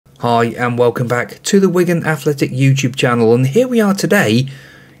Hi and welcome back to the Wigan Athletic YouTube channel, and here we are today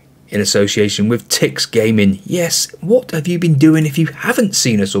in association with LATICS Gaming. Yes, what have you been doing if you haven't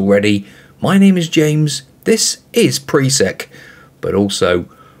seen us already? My name is James, this is Prisk, but also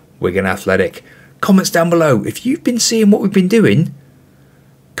Wigan Athletic. Comments down below if you've been seeing what we've been doing.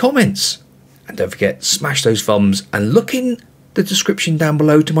 Comments, and don't forget, smash those thumbs and look in the description down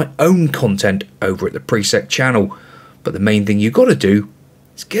below to my own content over at the Prisk channel. But the main thing you've got to do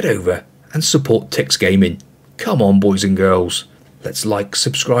is get over and support LATICS Gaming. Come on, boys and girls. Let's like,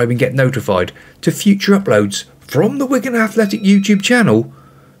 subscribe and get notified to future uploads from the Wigan Athletic YouTube channel,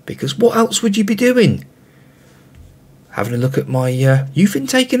 because what else would you be doing? Having a look at my youth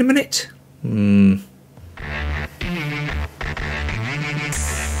intake in a minute?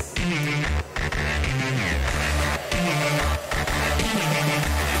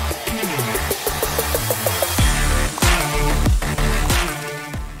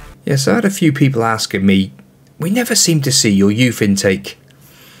 Yes, I had a few people asking me, we never seem to see your youth intake.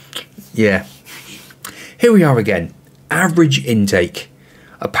 Yeah, here we are again. Average intake.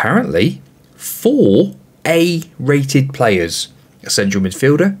 Apparently, 4 A-rated players. A central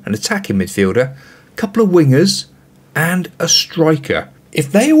midfielder, an attacking midfielder, a couple of wingers, and a striker. If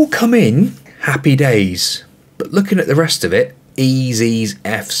they all come in, happy days. But looking at the rest of it, E's, E's,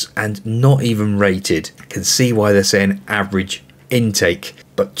 F's, and not even rated. Can see why they're saying average intake.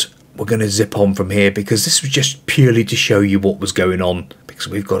 But we're going to zip on from here, because this was just purely to show you what was going on, because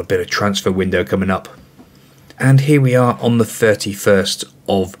we've got a bit of transfer window coming up. And here we are on the 31st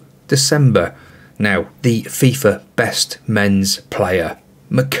of December. Now, the FIFA best men's player,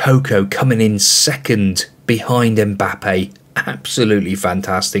 Moukoko, coming in second behind Mbappe. Absolutely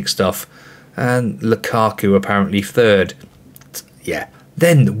fantastic stuff. And Lukaku apparently third. Yeah.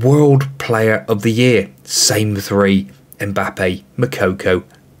 Then World Player of the Year. Same 3. Mbappe, Moukoko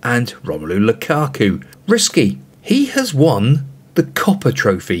and Romelu Lukaku. Risky. He has won the Copper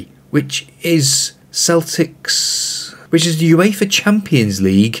Trophy, which is Celtics, which is the UEFA Champions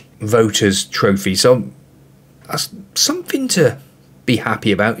League voters trophy. So that's something to be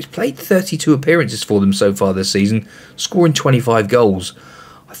happy about. He's played 32 appearances for them so far this season, scoring 25 goals.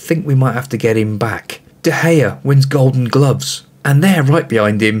 I think we might have to get him back. De Gea wins Golden Gloves, and there right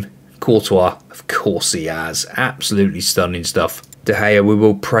behind him, Courtois. Of course he has. Absolutely stunning stuff. De Gea, we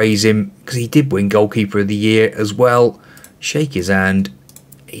will praise him because he did win Goalkeeper of the Year as well. Shake his hand.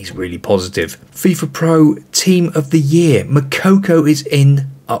 He's really positive. FIFA Pro Team of the Year. Moukoko is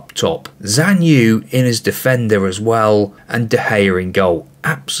in up top. Zanyu in as defender as well. And De Gea in goal.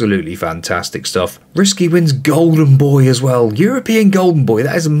 Absolutely fantastic stuff. Risky wins Golden Boy as well. European Golden Boy.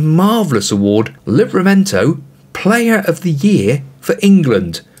 That is a marvellous award. Livramento, Player of the Year for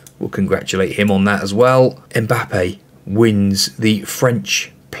England. We'll congratulate him on that as well. Mbappe wins the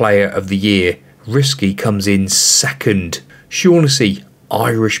French Player of the Year. Risky comes in second. Shaughnessy,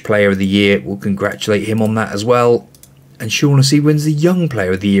 Irish Player of the Year. We'll congratulate him on that as well. And Shaughnessy wins the Young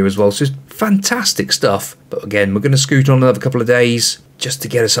Player of the Year as well. So it's fantastic stuff. But again, we're going to scoot on another couple of days just to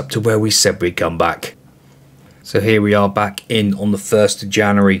get us up to where we said we'd come back. So here we are back in on the 1st of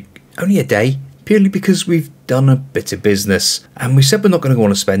January. Only a day, purely because we've done a bit of business. And we said we're not going to go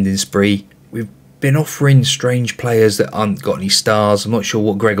on a spending spree. We've been offering strange players that aren't got any stars. I'm not sure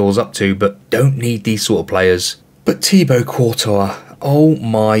what Gregor's up to, but don't need these sort of players. But Thibaut Courtois, oh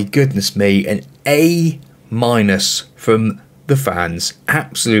my goodness me, an A- from the fans.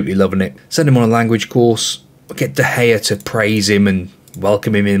 Absolutely loving it. Send him on a language course. We'll get De Gea to praise him and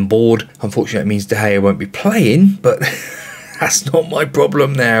welcome him on board. Unfortunately, it means De Gea won't be playing, but that's not my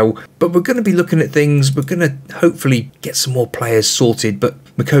problem now. But we're going to be looking at things. We're going to hopefully get some more players sorted. But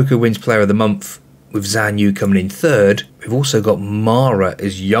Moukoko wins Player of the Month, with Zanyu coming in third. We've also got Mara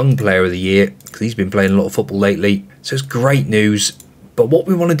as Young Player of the Year, because he's been playing a lot of football lately. So it's great news. But what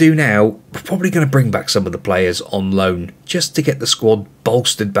we want to do now, we're probably going to bring back some of the players on loan, just to get the squad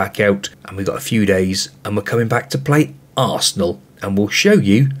bolstered back out. And we've got a few days, and we're coming back to play Arsenal. And we'll show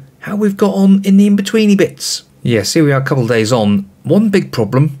you how we've got on in the in-betweeny bits. Yes, here we are a couple of days on. One big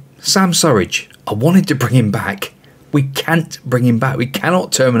problem, Sam Surridge. I wanted to bring him back. We can't bring him back. We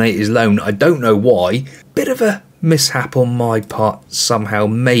cannot terminate his loan. I don't know why. Bit of a mishap on my part somehow,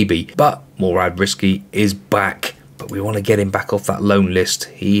 maybe. But Morad Risky is back. But we want to get him back off that loan list.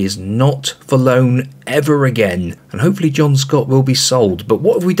 He is not for loan ever again. And hopefully John Scott will be sold. But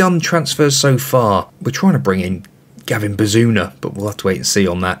what have we done transfers so far? We're trying to bring in Gavin Bazuna, but we'll have to wait and see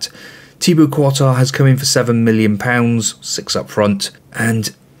on that. Thibaut Courtois has come in for £7 million, 6 up front.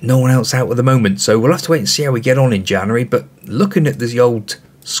 And no one else out at the moment, so we'll have to wait and see how we get on in January. But looking at the old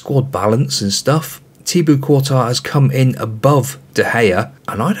squad balance and stuff, Thibaut Courtois has come in above De Gea,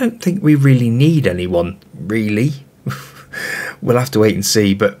 and I don't think we really need anyone, really. We'll have to wait and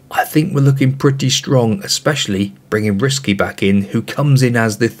see, but I think we're looking pretty strong, especially bringing Risky back in, who comes in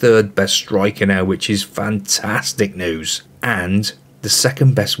as the third best striker now, which is fantastic news. And the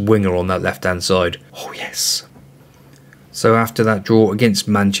second best winger on that left-hand side. Oh, yes. So after that draw against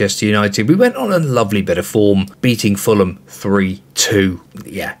Manchester United, we went on a lovely bit of form, beating Fulham 3-2.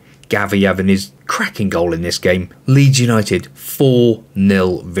 Yeah, Gavi having his cracking goal in this game. Leeds United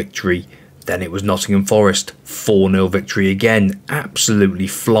 4-0 victory. Then it was Nottingham Forest 4-0 victory again. Absolutely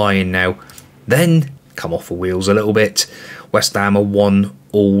flying now. Then come off the wheels a little bit. West Ham a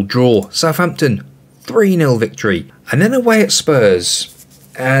 1-1 draw. Southampton 3-0 victory. And then away at Spurs.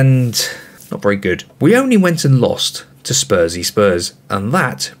 And not very good. We only went and lost to Spursy Spurs, and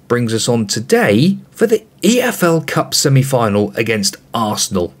that brings us on today for the EFL Cup semi-final against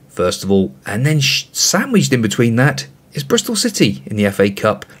Arsenal first of all, and then sandwiched in between that is Bristol City in the FA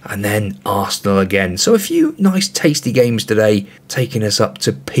Cup, and then Arsenal again. So a few nice tasty games today, taking us up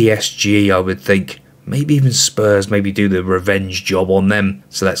to PSG, I would think. Maybe even Spurs, maybe do the revenge job on them.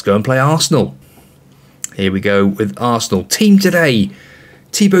 So let's go and play Arsenal. Here we go with Arsenal. Team today: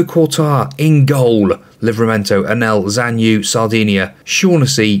 Thibaut Courtois in goal, Livramento, Anel, Zanyu, Sardinia,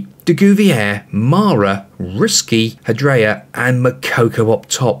 Shaughnessy, De Gouvier, Mara, Risky, Hadrea and Makoko up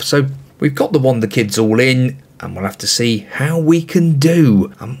top. So we've got the Wonder Kids all in, and we'll have to see how we can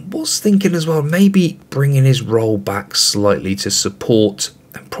do. I was thinking as well, maybe bringing his role back slightly to support,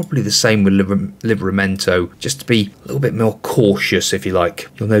 and probably the same with Livramento, just to be a little bit more cautious, if you like.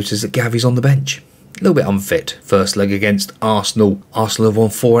 You'll notice that Gavi's on the bench. A little bit unfit. First leg against Arsenal. Arsenal have won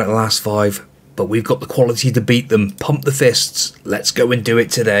 4 out of the last 5, but we've got the quality to beat them. Pump the fists. Let's go and do it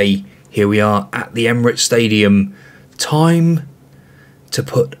today. Here we are at the Emirates Stadium. Time to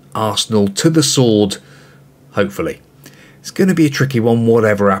put Arsenal to the sword, hopefully. It's going to be a tricky one,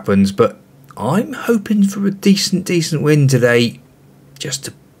 whatever happens, but I'm hoping for a decent win today, just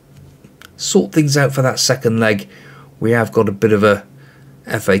to sort things out for that second leg. We have got a bit of a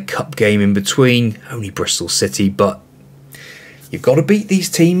FA Cup game in between, only Bristol City, but you've got to beat these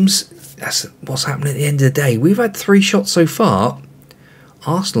teams. That's what's happening at the end of the day. We've had 3 shots so far.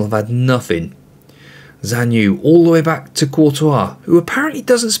 Arsenal have had nothing. Zanyu all the way back to Courtois, who apparently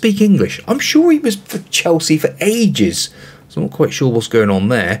doesn't speak English. I'm sure he was for Chelsea for ages, so I'm not quite sure what's going on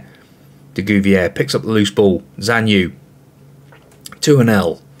there. De Gouvier picks up the loose ball. Zanyu to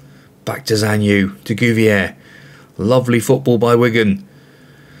Anel, back to Zanyu. De Gouvier, lovely football by Wigan.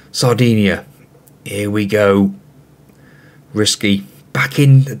 Sardinia, here we go. Risky, back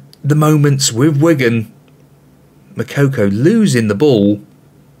in the moments with Wigan. Makoko losing the ball.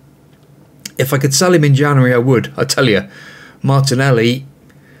 If I could sell him in January, I would, I tell you. Martinelli,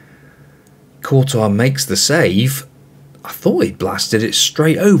 Courtois makes the save. I thought he blasted it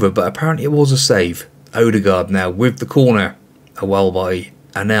straight over, but apparently it was a save. Odegaard now with the corner. A well by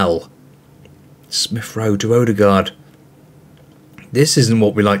Anel. Smith Rowe to Odegaard. This isn't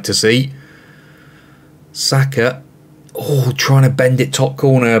what we like to see. Saka, trying to bend it top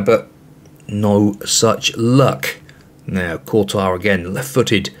corner, but no such luck. Now Courtois again,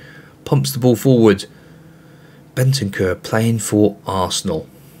 left-footed, pumps the ball forward. Bentancur playing for Arsenal.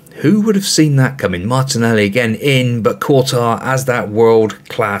 Who would have seen that coming? Martinelli again in, but Courtois, as that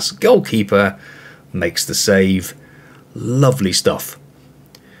world-class goalkeeper, makes the save. Lovely stuff.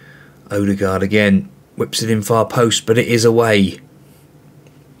 Odegaard again, whips it in far post, but it is away.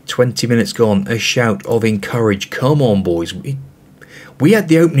 20 minutes gone, a shout of encourage. Come on, boys. We had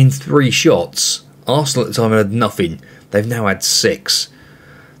the opening 3 shots. Arsenal at the time had nothing. They've now had 6.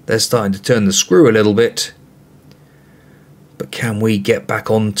 They're starting to turn the screw a little bit. But can we get back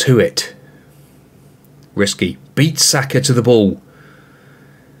onto it? Risky beats Saka to the ball.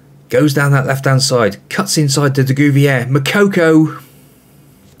 Goes down that left-hand side. Cuts inside to De Gouvier. Makoko.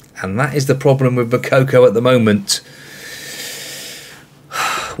 And that is the problem with Makoko at the moment.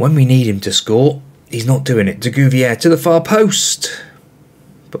 When we need him to score, he's not doing it. De Gouvier to the far post.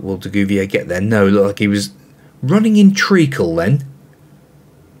 But will De Gouvier get there? No, looked like he was running in treacle then.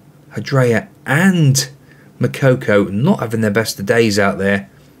 Hadrea and Makoko not having their best of days out there.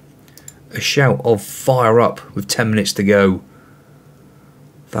 A shout of fire up with 10 minutes to go.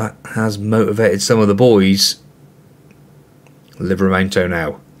 That has motivated some of the boys. Livramento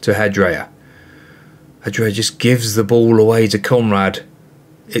now to Hadrea. Hadrea just gives the ball away to Conrad.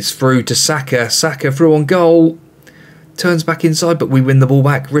 It's through to Saka. Saka through on goal. Turns back inside, but we win the ball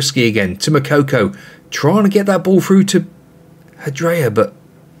back. Risky again to Makoko. Trying to get that ball through to Hadrea, but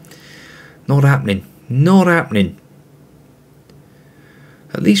not happening. Not happening.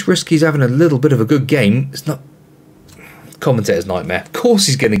 At least Risky's having a little bit of a good game. It's not... Commentator's nightmare. Of course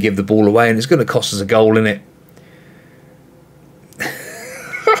he's going to give the ball away and it's going to cost us a goal, innit?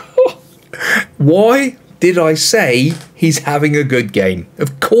 Why did I say he's having a good game?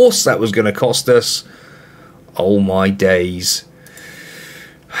 Of course that was going to cost us. Oh my days.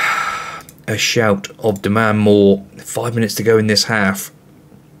 A shout of demand more. 5 minutes to go in this half.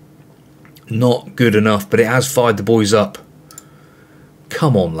 Not good enough, but it has fired the boys up.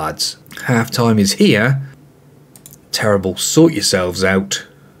 Come on, lads. Half time is here. Terrible. Sort yourselves out.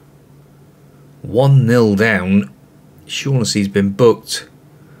 1-0 down. Shaughnessy's been booked.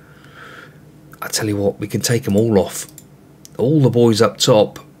 I tell you what, we can take them all off. All the boys up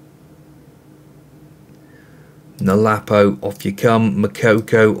top. Nalapo, off you come.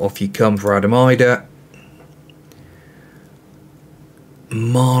 Makoko, off you come for Adamida.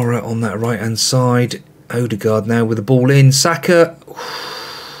 Mara on that right hand side. Odegaard now with the ball in. Saka.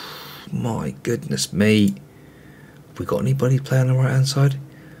 My goodness me. Have we got anybody playing on the right hand side?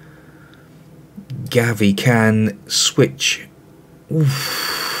 Gavi can switch.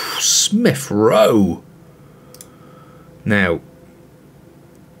 Oof. Smith Rowe. Now,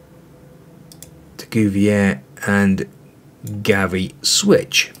 to Gouvier and Gavi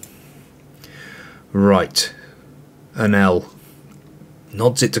switch. Right. Anel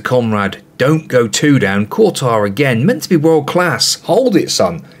nods it to Conrad. Don't go 2 down. Quartar again. Meant to be world class. Hold it,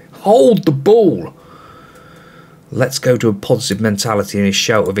 son. Hold the ball. Let's go to a positive mentality and a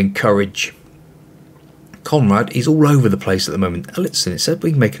shout of encourage. Conrad is all over the place at the moment. Listen, it said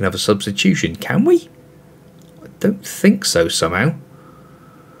we can make another substitution. Can we? I don't think so somehow.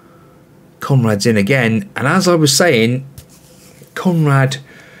 Conrad's in again. And as I was saying, Conrad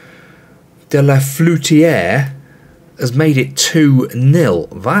de la Floutière has made it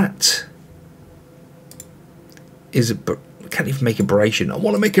 2-0. That is... I can't even make a Beration. I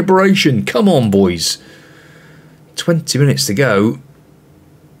want to make a Beration. Come on, boys. 20 minutes to go.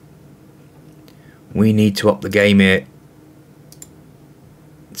 We need to up the game here.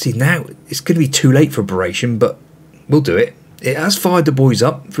 See, now it's going to be too late for Beration, but we'll do it. It has fired the boys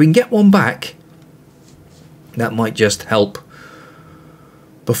up. If we can get one back, that might just help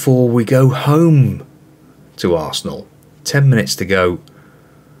before we go home to Arsenal. 10 minutes to go.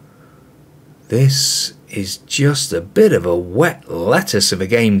 This is just a bit of a wet lettuce of a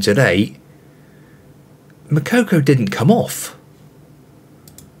game today. Makoko didn't come off.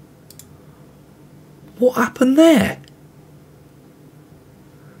 What happened there?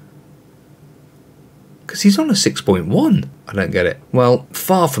 Because he's on a 6.1. I don't get it. Well,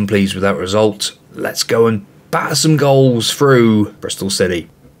 far from pleased with that result. Let's go and batter some goals through Bristol City.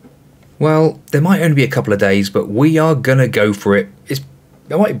 Well, there might only be a couple of days, but we are going to go for it. It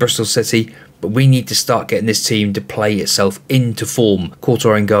might be Bristol City, but we need to start getting this team to play itself into form.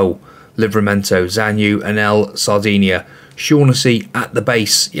 Quartar in goal. Livramento, Zanyu, Anel, Sardinia. Shaughnessy at the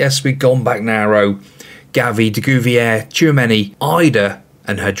base. Yes, we've gone back narrow. Gavi, de Gouvier, Tchouameni, Ida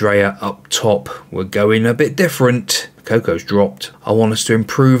and Hadrea up top. We're going a bit different. Coco's dropped. I want us to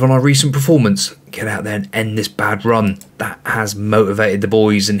improve on our recent performance. Get out there and end this bad run. That has motivated the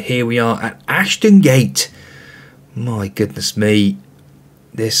boys, and here we are at Ashton Gate. My goodness me.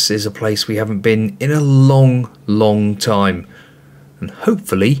 This is a place we haven't been in a long time. And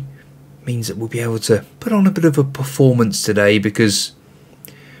hopefully means that we'll be able to put on a bit of a performance today, because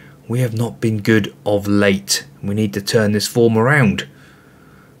we have not been good of late. We need to turn this form around.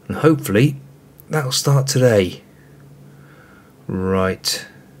 And hopefully that'll start today. Right.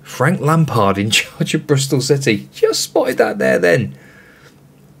 Frank Lampard in charge of Bristol City. Just spotted that there then.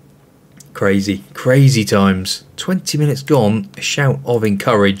 Crazy. Crazy times. 20 minutes gone. A shout of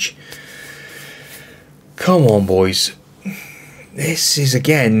encourage. Come on, boys. This is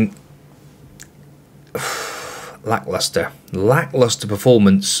again... lacklustre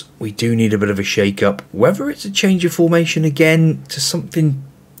performance. We do need a bit of a shake up, whether it's a change of formation again to something,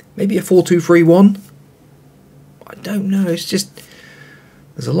 maybe a 4-2-3-1. I don't know. It's just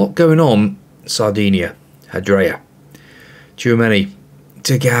there's a lot going on. Sardinia, Hadrea, Tchouameni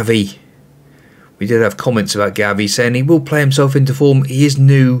to Gavi. We did have comments about Gavi saying he will play himself into form. He is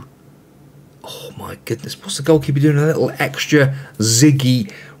new. Oh my goodness, what's the goalkeeper doing? A little extra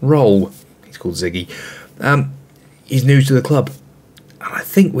Ziggy roll. He's called Ziggy. He's new to the club. And I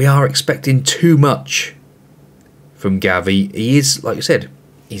think we are expecting too much from Gavi. He is, like I said,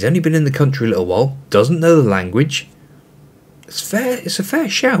 he's only been in the country a little while, doesn't know the language. It's a fair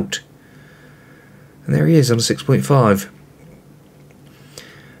shout. And there he is on a 6.5.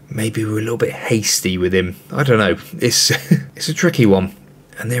 Maybe we're a little bit hasty with him. I don't know. It's it's a tricky one.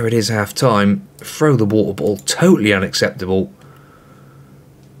 And there it is, half time. Throw the water ball, totally unacceptable.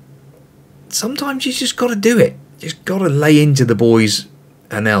 sometimes you just got to do it. Just got to lay into the boys.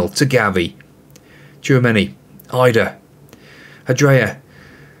 Anel to Gavi. Tchouameni. Ida. Hadrea.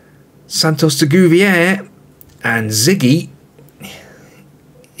 Santos to Gouvier. And Ziggy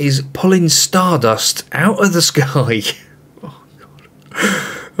is pulling Stardust out of the sky. Oh, God.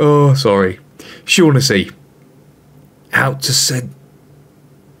 Oh, sorry. Shaughnessy. Out to said.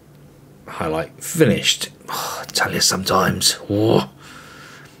 Highlight. Finished. Oh, I tell you sometimes. Oh.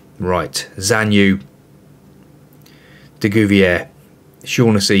 Right. Zanyu. De Gouvier.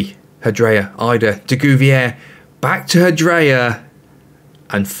 Shaughnessy. Hadrea. Ida. De Gouvier. Back to Hadrea.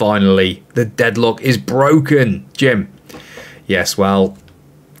 And finally, the deadlock is broken. Jim. Yes, well,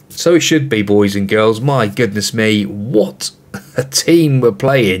 so it should be, boys and girls. My goodness me, what a team we're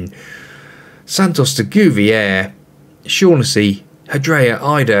playing. Santos de Gouvier, Shaughnessy, Hadrea,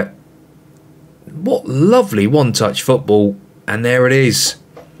 Ida. What lovely one-touch football. And there it is.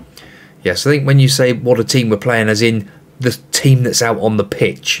 Yes, I think when you say what a team we're playing, as in the team that's out on the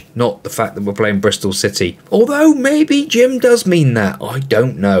pitch, not the fact that we're playing Bristol City. Although maybe Jim does mean that. I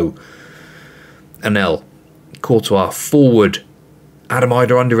don't know. Anel. Courtois forward. Adam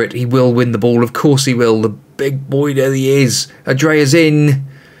Ida under it. He will win the ball. Of course he will. The big boy there he is. Adrea's in.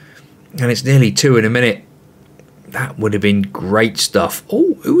 And it's nearly 2 in a minute. That would have been great stuff.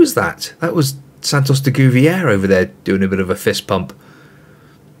 Oh, who was that? That was Santos de Gouvier over there doing a bit of a fist pump.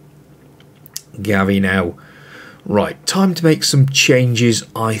 Gavi now. Right, time to make some changes,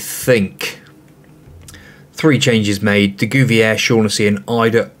 I think. 3 changes made. De Gouvier, Shaughnessy and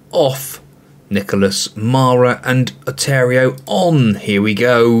Ida off. Nicholas, Mara and Oterio on. Here we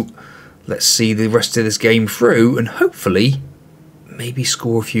go. Let's see the rest of this game through and hopefully maybe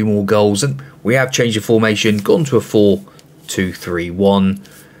score a few more goals. And we have changed the formation, gone to a 4-2-3-1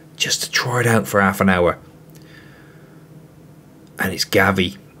 just to try it out for half an hour. And it's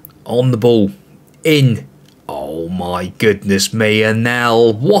Gavi on the ball. In. Oh my goodness me,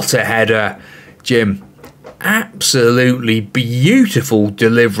 Anel, what a header. Jim, absolutely beautiful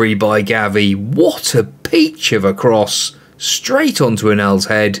delivery by Gavi. What a peach of a cross. Straight onto Anel's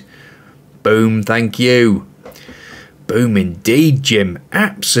head. Boom, thank you. Boom indeed, Jim.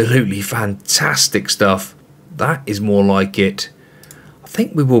 Absolutely fantastic stuff. That is more like it. I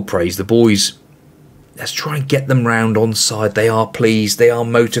think we will praise the boys. Let's try and get them round on side. They are pleased. They are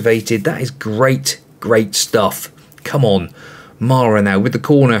motivated. That is great. Great stuff. Come on. Mara now with the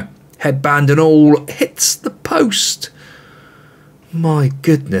corner. Headband and all. Hits the post. My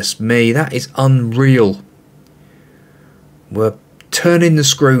goodness me. That is unreal. We're turning the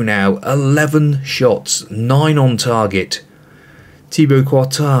screw now. 11 shots. 9 on target. Thibaut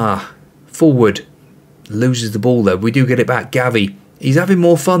Courtois. Forward. Loses the ball though. We do get it back. Gavi. He's having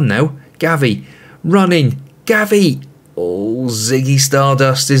more fun now. Gavi. Running. Gavi. Oh, Ziggy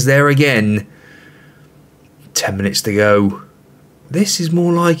Stardust is there again. 10 minutes to go. This is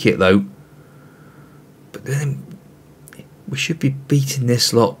more like it though. But then we should be beating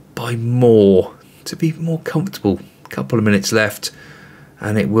this lot by more to be more comfortable. A couple of minutes left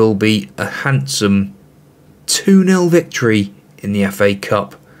and it will be a handsome 2-0 victory in the FA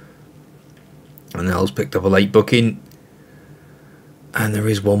Cup. And Nels picked up a late booking. And there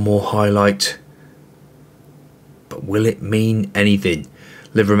is one more highlight. But will it mean anything?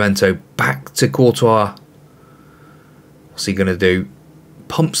 Livramento back to Courtois. What's he going to do?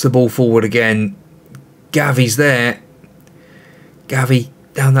 Pumps the ball forward again. Gavi's there. Gavi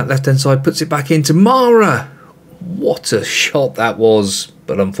down that left hand side. Puts it back into Mara. What a shot that was.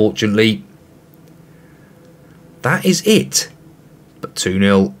 But unfortunately, that is it. But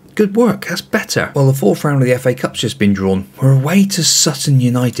 2-0. Good work. That's better. Well, the 4th round of the FA Cup's just been drawn. We're away to Sutton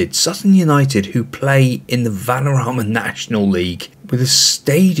United. Sutton United, who play in the Vanarama National League. With a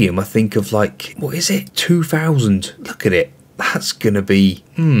stadium, I think, of like, what is it? 2,000. Look at it. That's going to be,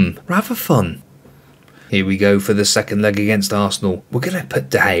 rather fun. Here we go for the second leg against Arsenal. We're going to put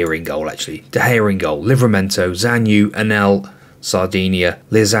De Gea in goal, actually. De Gea in goal. Livramento, Zanyu, Anel, Sardinia,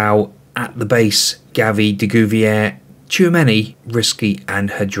 Lizao at the base. Gavi, De Gouvier, Tchouameni, Risky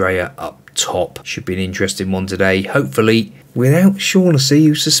and Hadrea up top. Should be an interesting one today. Hopefully, without Shaughnessy,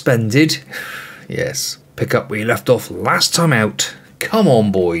 who's suspended. Yes. Pick up where you left off last time out. Come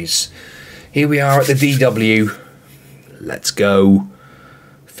on, boys. Here we are at the DW. Let's go.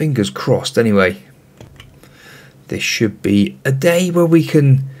 Fingers crossed, anyway. This should be a day where we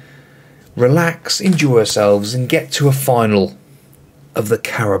can relax, enjoy ourselves, and get to a final of the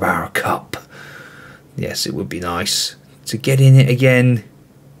Carabao Cup. Yes, it would be nice to get in it again.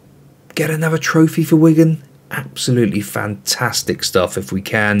 Get another trophy for Wigan. Absolutely fantastic stuff if we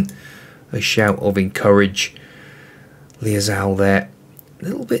can. A shout of encourage. Liazal there. A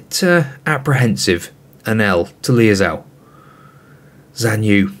little bit apprehensive. Anel to Liazao.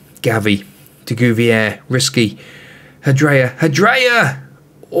 Zanyu, Gavi, to Gouvier, Risky, Hadrea!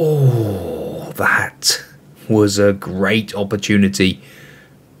 Oh, that was a great opportunity.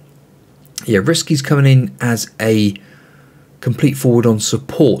 Yeah, Risky's coming in as a complete forward on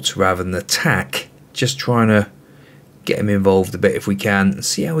support rather than attack. Just trying to get him involved a bit if we can and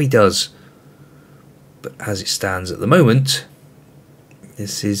see how he does. But as it stands at the moment,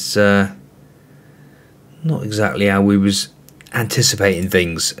 this is not exactly how we was anticipating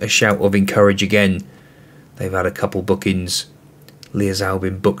things. A shout of encourage again. They've had a couple bookings. Liazao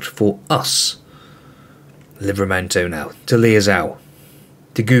been booked for us. Livramento now to Liazao.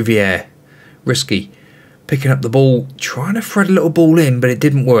 To Gouvier. Risky. Picking up the ball. Trying to thread a little ball in, but it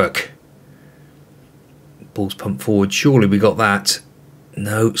didn't work. Ball's pumped forward. Surely we got that.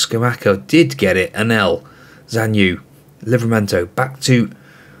 No, Skamako did get it. Anel. Zanyu. Livramento. Back to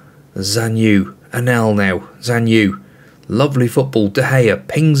Zanyu. Anel now. Zanyu. Lovely football. De Gea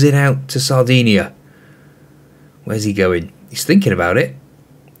pings it out to Sardinia. Where's he going? He's thinking about it.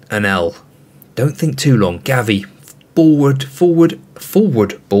 Anel. Don't think too long. Gavi.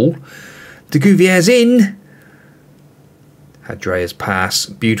 Forward ball. De Gouvier's in. Hadrea's pass.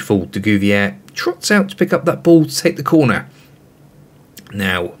 Beautiful. De Gouvier trots out to pick up that ball to take the corner.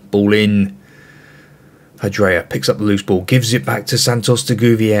 Now, ball in. Hadrea picks up the loose ball. Gives it back to Santos de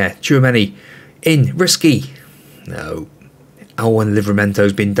Gouvier. Tchouameni. In. Risky. No. Oh, and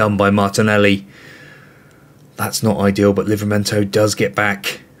Livramento's been done by Martinelli. That's not ideal, but Livramento does get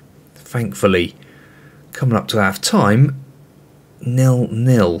back. Thankfully, coming up to half time,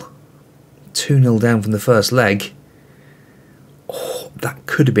 0-0. 2-0 down from the first leg. Oh, that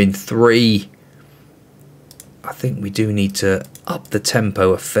could have been 3. I think we do need to up the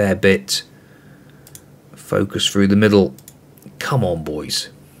tempo a fair bit. Focus through the middle. Come on, boys.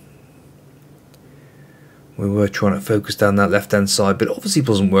 We were trying to focus down that left-hand side, but obviously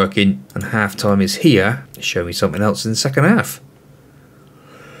wasn't working. And half-time is here. Show me something else in the second half.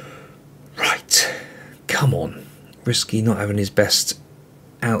 Right. Come on. Risky not having his best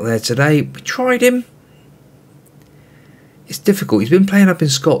out there today. We tried him. It's difficult. He's been playing up in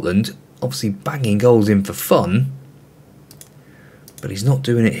Scotland. Obviously banging goals in for fun. But he's not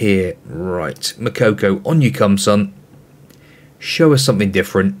doing it here. Right. Makoko, on you come, son. Show us something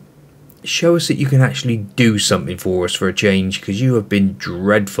different. Show us that you can actually do something for us for a change, because you have been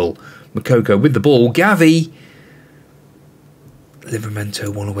dreadful. Makoko with the ball. Gavi!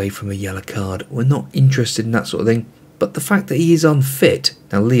 Livramento one away from a yellow card. We're not interested in that sort of thing. But the fact that he is unfit.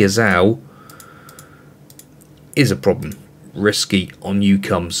 Now Liazao is a problem. Risky, on you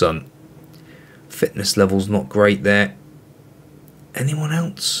come, son. Fitness level's not great there. Anyone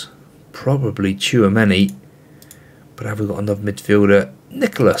else? Probably Tchouameni. But have we got another midfielder?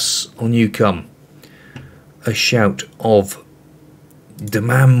 Nicholas, on you come. A shout of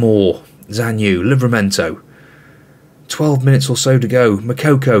demand more. Zanyu, Livramento. 12 minutes or so to go.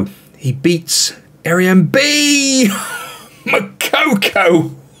 Makoko, he beats Ariane B.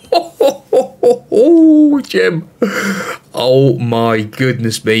 Makoko. Oh, Jim. Oh my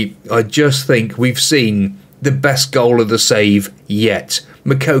goodness me. I just think we've seen the best goal of the save yet.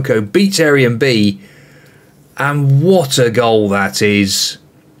 Makoko beats Ariane B. And what a goal that is.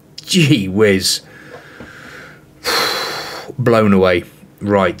 Gee whiz. Blown away.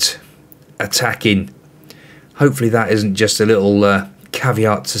 Right. Attacking. Hopefully that isn't just a little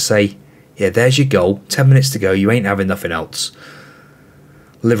caveat to say, yeah, there's your goal. 10 minutes to go. You ain't having nothing else.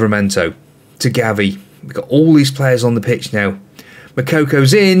 Livramento to Gavi. We've got all these players on the pitch now.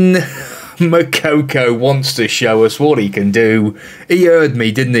 Makoko's in. Makoko wants to show us what he can do. He heard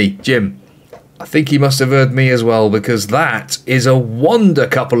me, didn't he, Jim? I think he must have heard me as well, because that is a wonder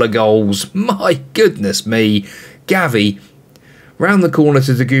couple of goals. My goodness me. Gavi, round the corner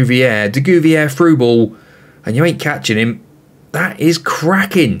to De Gouvier. De Gouvier through ball, and you ain't catching him. That is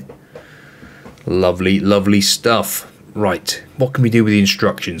cracking. Lovely, lovely stuff. Right, what can we do with the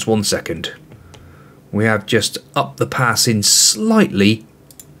instructions? 1 second. We have just upped the passing slightly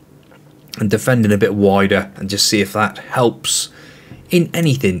and defending a bit wider, and just see if that helps in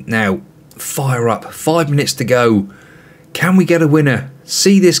anything. Now, fire up. 5 minutes to go. Can we get a winner?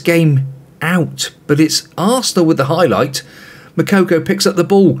 See this game out. But it's Arsenal with the highlight. Makoko picks up the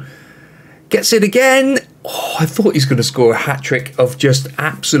ball. Gets it again. Oh, I thought he's going to score a hat-trick of just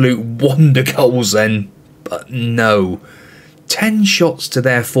absolute wonder goals then. But no. 10 shots to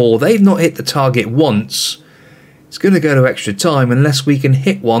their 4. They've not hit the target once. It's going to go to extra time unless we can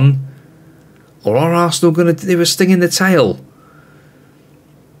hit one. Or are Arsenal going to do a sting in the tail?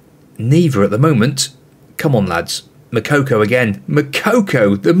 Neither at the moment. Come on, lads. Makoko again.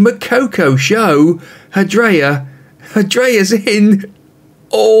 Makoko, the Makoko show. Hadrea's in.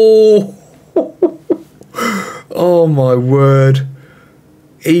 Oh, oh my word.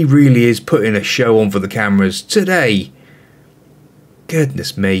 He really is putting a show on for the cameras today.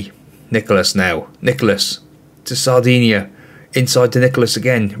 Goodness me. Nicholas now. Nicholas to Sardinia. Inside to Nicholas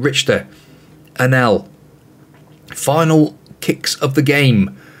again. Richter. Anel. Final kicks of the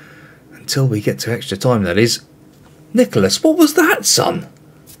game. Until we get to extra time, that is. Nicholas, what was that, son?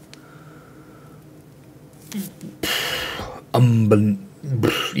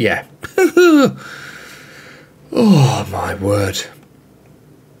 Yeah. Oh, my word.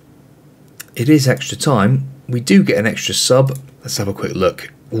 It is extra time. We do get an extra sub. Let's have a quick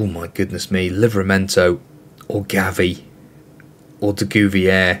look. Oh, my goodness me. Livramento or Gavi or De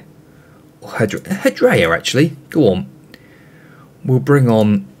Gouvier or Hadrea, actually. Go on. We'll bring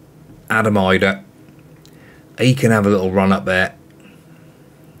on Adam Ida. He can have a little run up there.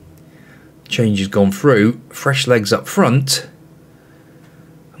 Change has gone through. Fresh legs up front.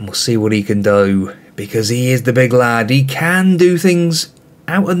 And we'll see what he can do. Because he is the big lad. He can do things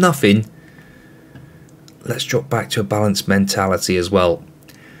out of nothing. Let's drop back to a balanced mentality as well.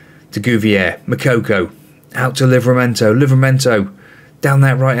 De Gouvier. Makoko. Out to Livramento. Livramento. Down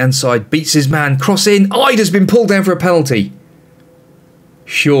that right hand side. Beats his man. Cross in. Ida's been pulled down for a penalty.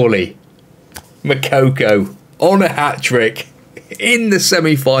 Surely. Makoko. On a hat-trick. In the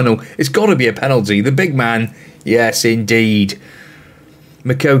semi-final. It's got to be a penalty. The big man. Yes, indeed.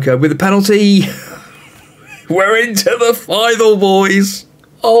 Makoko with a penalty. We're into the final, boys.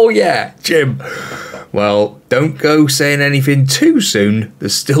 Oh, yeah, Jim. Well, don't go saying anything too soon.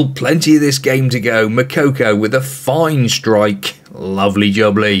 There's still plenty of this game to go. Makoko with a fine strike. Lovely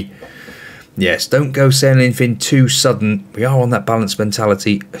jubbly. Yes, don't go saying anything too sudden. We are on that balanced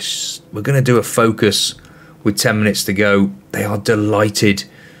mentality. We're going to do a focus with 10 minutes to go. They are delighted.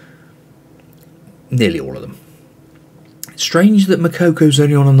 Nearly all of them. Strange that Makoko's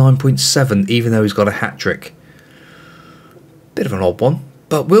only on a 9.7, even though he's got a hat-trick. Bit of an odd one.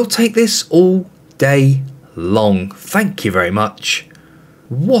 But we'll take this all day long. Thank you very much.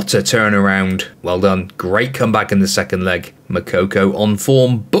 What a turnaround. Well done. Great comeback in the second leg. Makoko on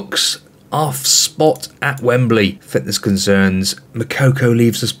form. Books off spot at Wembley. Fitness concerns. Makoko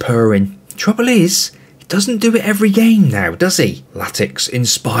leaves us purring. Trouble is, he doesn't do it every game now, does he? LATICS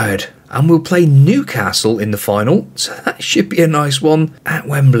inspired. And we'll play Newcastle in the final. So that should be a nice one at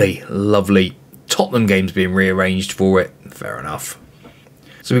Wembley. Lovely. Tottenham game's being rearranged for it. Fair enough.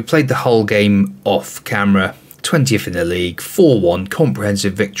 So we played the whole game off camera. 20th in the league, 4-1,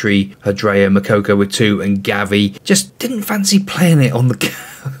 comprehensive victory. Hadrea, Makoko with 2, and Gavi just didn't fancy playing it on the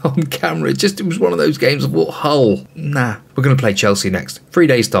on camera. It was one of those games of what Hull. Nah, we're going to play Chelsea next. 3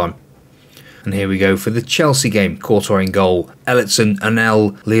 days time. And here we go for the Chelsea game. Courtois in goal. Ellison,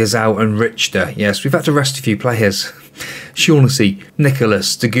 Anel, Liazau and Richter. Yes, we've had to rest a few players. Shaughnessy,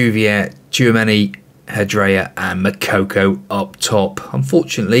 Nicholas, De Gouvier, Tchouameni, Hadrea and Makoko up top.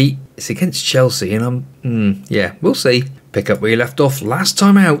 Unfortunately, it's against Chelsea and yeah, we'll see. Pick up where you left off last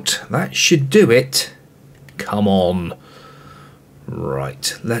time out. That should do it. Come on.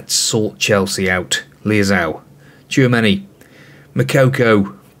 Right, let's sort Chelsea out. Liazau, Tchouameni,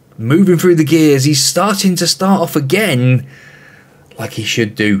 Makoko, moving through the gears. He's starting to start off again like he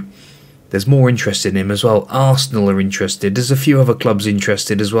should do. There's more interest in him as well. Arsenal are interested. There's a few other clubs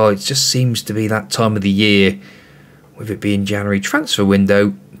interested as well. It just seems to be that time of the year, with it being January transfer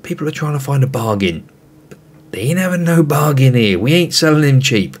window, people are trying to find a bargain. But they ain't having no bargain here. We ain't selling him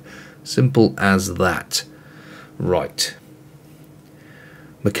cheap. Simple as that. Right.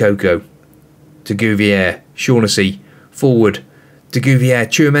 Makoko. De Gouvier. Shaughnessy. Forward. De Gouvier.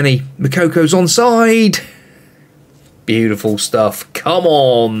 Tchouameni. Makoko's onside. Beautiful stuff. Come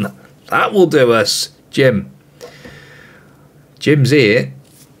on. That will do us. Jim's here.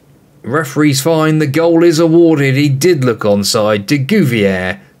 Referee's fine. The goal is awarded. He did look onside. De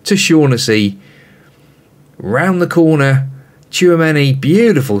Gouvier to Shaughnessy. Round the corner. Tchouameni.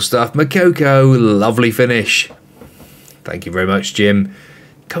 Beautiful stuff. Makoko. Lovely finish. Thank you very much, Jim.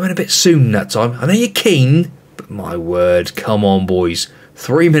 Coming a bit soon that time. I know you're keen, but my word. Come on, boys.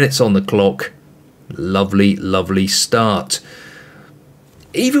 3 minutes on the clock. Lovely, lovely start.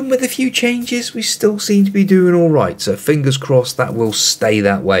 Even with a few changes, we still seem to be doing all right. So fingers crossed that will stay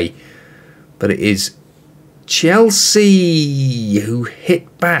that way. But it is Chelsea who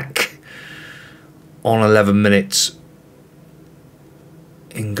hit back on 11 minutes.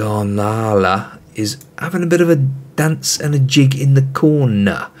 Ngarnala is having a bit of a dance and a jig in the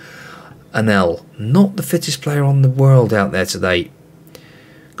corner. Anel, not the fittest player on the world out there today.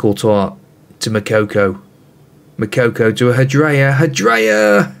 Courtois to Makoko. Makoko to a Hadrea.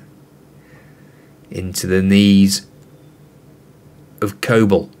 Hadrea! Into the knees of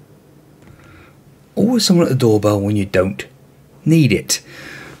Kobel. Always someone at the doorbell when you don't need it.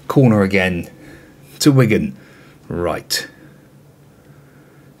 Corner again to Wigan. Right.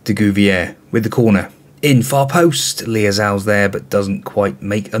 De Gouvier with the corner. In far post. Liazau's there but doesn't quite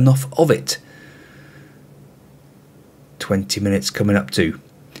make enough of it. 20 minutes coming up to.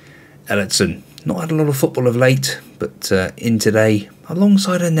 Ellertson. Not had a lot of football of late, but in today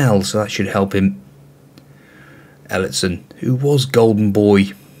alongside Anel, so that should help him. Ellertson, who was golden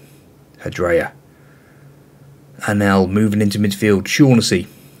boy. Hadrea. Anel moving into midfield. Shaughnessy.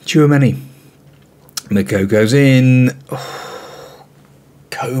 Tchouameni. Makoko's in. Oh,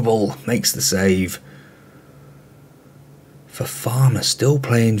 Kobel makes the save. Fofana still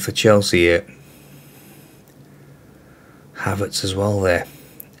playing for Chelsea here. Havertz as well there.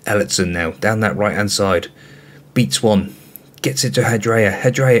 Ellertson now down that right hand side. Beats one. Gets it to Hadrea.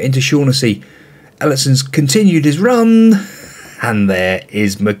 Hadrea into Shaughnessy. Ellertson's continued his run. And there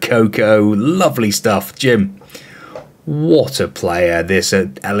is Makoko. Lovely stuff, Jim. What a player this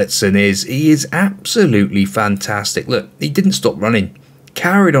Ellertson is. He is absolutely fantastic. Look, he didn't stop running.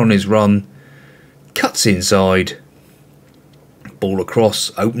 Carried on his run. Cuts inside. Ball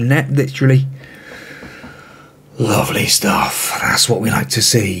across. Open net, literally. Lovely stuff. That's what we like to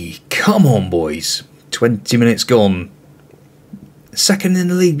see. Come on, boys. 20 minutes gone. Second in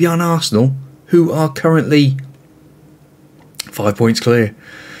the league behind Arsenal, who are currently 5 points clear.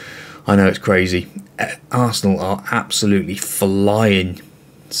 I know it's crazy. Arsenal are absolutely flying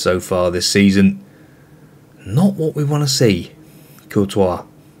so far this season. Not what we want to see. Courtois.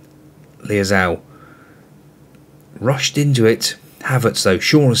 Liazau. Rushed into it. Havertz though.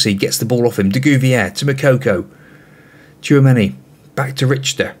 Shaughnessy gets the ball off him. De Gouvier to Makoko. Tchouameni. Back to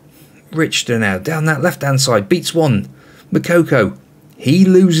Richter. Richter now. Down that left hand side. Beats one. Makoko. He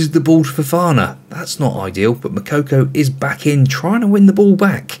loses the ball to Fofana. That's not ideal, but Makoko is back in trying to win the ball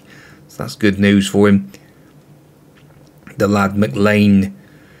back. So that's good news for him. The lad McLean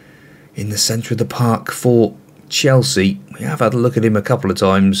in the centre of the park for Chelsea. We have had a look at him a couple of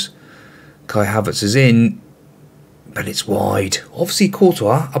times. Kai Havertz is in, but it's wide. Obviously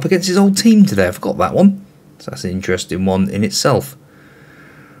Courtois up against his old team today. I forgot that one. So that's an interesting one in itself.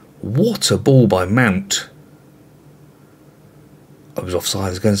 What a ball by Mount. I was offside, I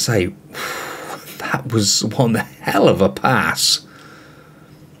was going to say. That was one hell of a pass.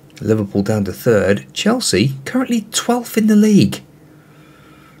 Liverpool down to third. Chelsea currently 12th in the league.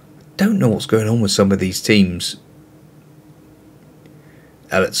 Don't know what's going on with some of these teams.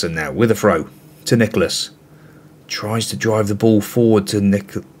 Ellertson now with a throw to Nicholas. Tries to drive the ball forward to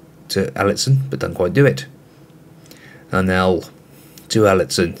Ellertson, but doesn't quite do it. Anel to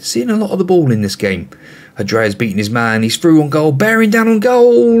Ellertson. Seeing a lot of the ball in this game. Hadrea's beating his man. He's through on goal. Bearing down on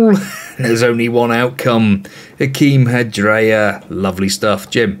goal. There's only one outcome. Hakeem Hadrea. Lovely stuff,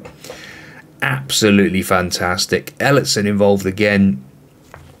 Jim. Absolutely fantastic. Ellertson involved again.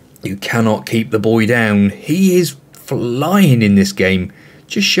 You cannot keep the boy down. He is flying in this game.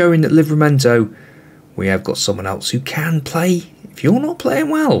 Just showing that Livramento, we have got someone else who can play if you're not playing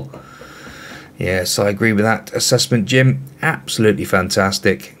well. Yes, I agree with that assessment, Jim. Absolutely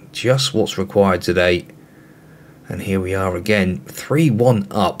fantastic. Just what's required today. And here we are again, 3-1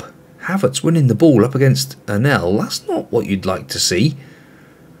 up. Havertz winning the ball up against Anel. That's not what you'd like to see.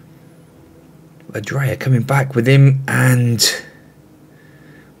 Hadrea coming back with him, and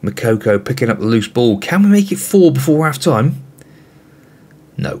Makoko picking up the loose ball. Can we make it 4 before half time?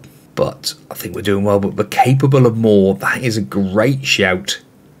 No, but I think we're doing well, but we're capable of more. That is a great shout.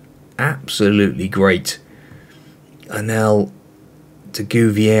 Absolutely great. Anel to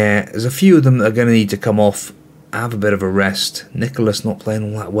Gouvier. There's a few of them that are going to need to come off, have a bit of a rest. Nicholas not playing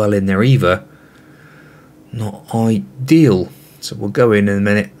all that well in there either. Not ideal. So we'll go in a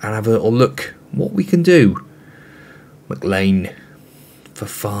minute and have a little look what we can do. McLean,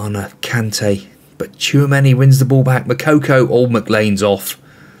 Fofana, Kante, but Tchouameni wins the ball back. Makoko, all McLean's off.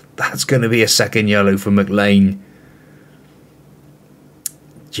 That's going to be a second yellow for McLean.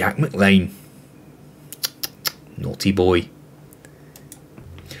 Jack McLean. Naughty boy.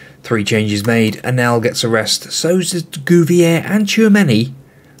 3 changes made. Anel gets a rest. So's Gouvier and Tchouameni.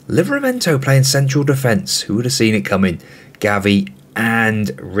 Livramento playing central defence. Who would have seen it coming? Gavi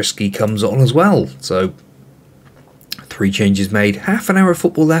and Risky comes on as well. So 3 changes made. Half an hour of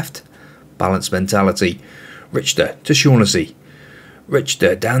football left. Balanced mentality. Richter to Shaughnessy.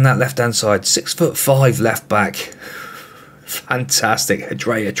 Richter down that left hand side. 6'5" left back. Fantastic.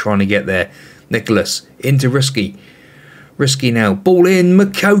 Hadrea trying to get there. Nicholas into Risky. Risky now. Ball in.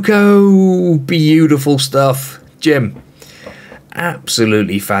 Makoko. Beautiful stuff. Jim.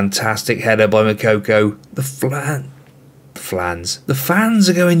 Absolutely fantastic header by Makoko. The fans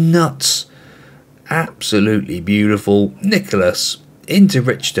are going nuts. Absolutely beautiful. Nicholas into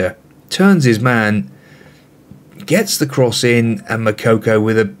Richter, turns his man, gets the cross in, and Makoko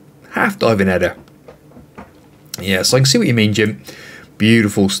with a half diving header. Yes, I can see what you mean, Jim.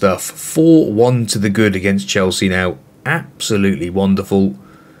 Beautiful stuff. 4-1 to the good against Chelsea now. Absolutely wonderful.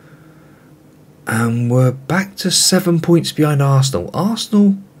 And we're back to 7 points behind Arsenal.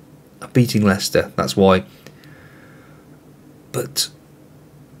 Arsenal are beating Leicester, that's why. But,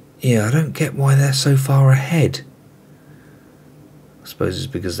 yeah, I don't get why they're so far ahead. I suppose it's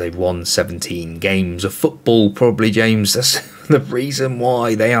because they've won 17 games of football, probably, James. That's the reason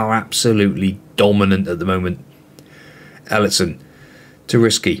why they are absolutely dominant at the moment. Ellison to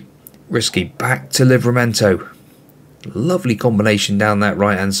Risky. Risky back to Livramento. Lovely combination down that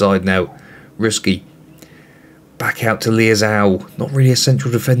right-hand side now. Risky back out to Liazao. Not really a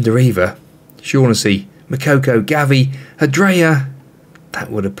central defender either. Shaughnessy, Makoko, Gavi, Hadrea.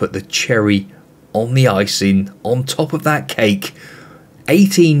 That would have put the cherry on the icing on top of that cake.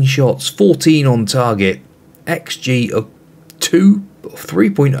 18 shots, 14 on target. XG of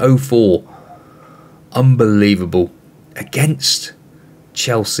 3.04. Unbelievable. Against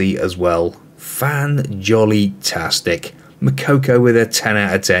Chelsea as well. Fan-jolly-tastic. Makoko with a 10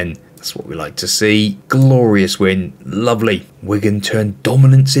 out of 10. That's what we like to see. Glorious win. Lovely. Wigan turned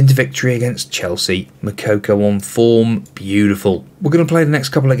dominance into victory against Chelsea. Makoko on form. Beautiful. We're going to play the next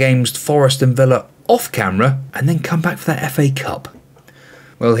couple of games, Forest and Villa, off camera, and then come back for that FA Cup.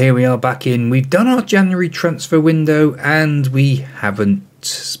 Well, here we are back in. We've done our January transfer window and we haven't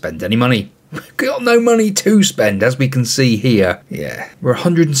spent any money. We've got no money to spend, as we can see here. Yeah, we're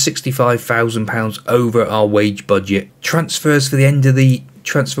 £165,000 over our wage budget. Transfers for the end of the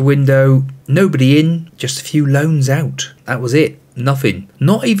transfer window, nobody in, just a few loans out. That was it. Nothing.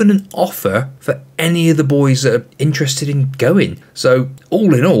 Not even an offer for any of the boys that are interested in going. So,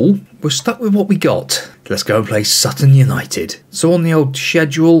 all in all, we're stuck with what we got. Let's go and play Sutton United. So on the old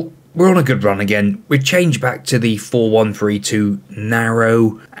schedule, we're on a good run again. We've changed back to the 4-1-3-2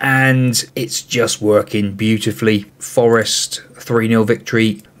 narrow, and it's just working beautifully. Forest, 3-0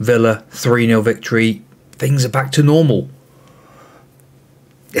 victory. Villa, 3-0 victory. Things are back to normal.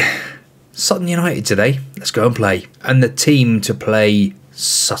 Sutton United today. Let's go and play. And the team to play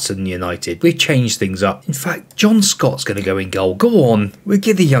Sutton United. We've changed things up. In fact, John Scott's going to go in goal. Go on. We'll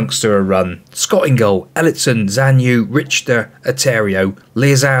give the youngster a run. Scott in goal. Ellison, Zanyu, Richter, Aterio,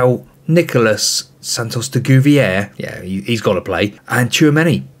 Liazao, Nicholas, Santos de Gouvier. Yeah, he's got to play. And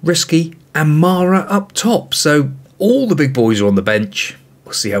Tchouameni, Risky, and Mara up top. So all the big boys are on the bench.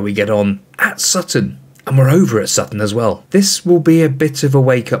 We'll see how we get on at Sutton. And we're over at Sutton as well. This will be a bit of a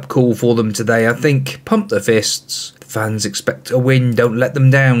wake-up call for them today, I think. Pump their fists. The fans expect a win. Don't let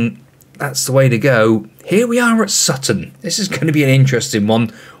them down. That's the way to go. Here we are at Sutton. This is going to be an interesting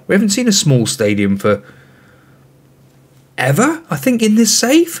one. We haven't seen a small stadium for ever, I think, in this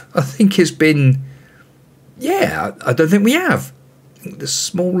save. I think it's been... Yeah, I don't think we have. I think the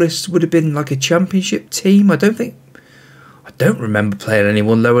smallest would have been like a championship team. I don't remember playing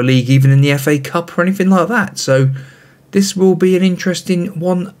anyone lower league, even in the FA Cup or anything like that. So this will be an interesting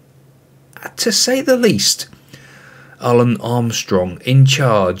one, to say the least. Alan Armstrong in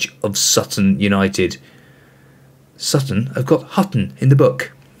charge of Sutton United. Sutton have got Hutton in the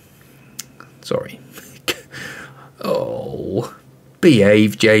book. Sorry. Oh,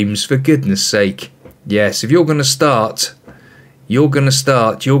 behave, James, for goodness sake. Yes, if you're going to start, you're going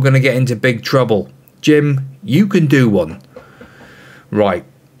to get into big trouble. Jim, you can do one. Right,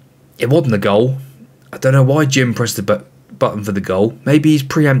 it wasn't a goal. I don't know why Jim pressed the button for the goal. Maybe he's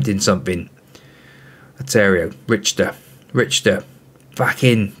preempting something. Aterio, Richter, back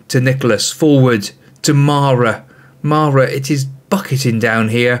in to Nicholas, forward to Mara. Mara, it is bucketing down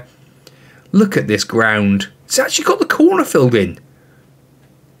here. Look at this ground. It's actually got the corner filled in.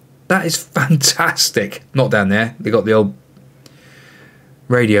 That is fantastic. Not down there. They got the old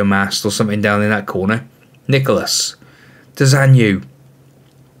radio mast or something down in that corner. Nicholas to Zanyu.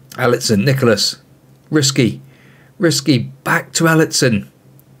 Ellison, Nicholas, Risky, back to Ellison.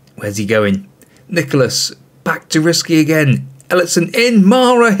 Where's he going? Nicholas, back to Risky again. Ellison in,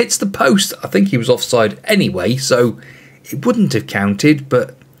 Mara hits the post. I think he was offside anyway, so it wouldn't have counted,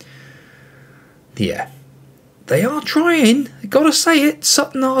 but yeah. They are trying, I've got to say it.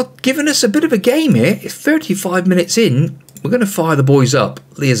 Sutton are giving us a bit of a game here. It's 35 minutes in. We're going to fire the boys up.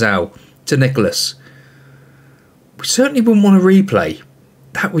 Liazao to Nicholas. We certainly wouldn't want to replay.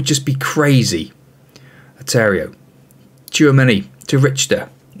 That would just be crazy. Aterio. Tchouameni to Richter.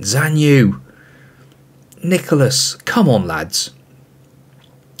 Zanyu. Nicholas. Come on, lads.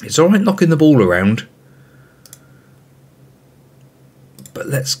 It's alright knocking the ball around, but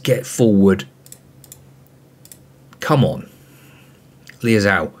let's get forward. Come on.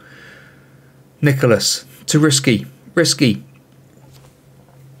 Liazao. Nicholas to Risky. Risky.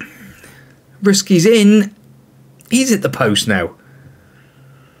 Risky's in. He's at the post now.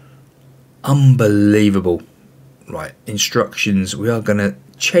 Unbelievable. Right, instructions. We are going to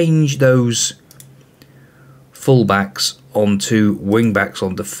change those fullbacks onto wingbacks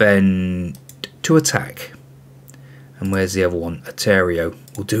on defend to attack. And where's the other one? Aterio.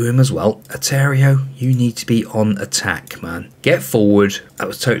 We'll do him as well. Aterio, you need to be on attack, man. Get forward. That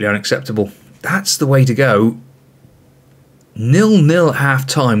was totally unacceptable. That's the way to go. 0-0 at half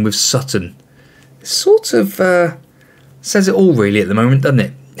time with Sutton. Sort of says it all really at the moment, doesn't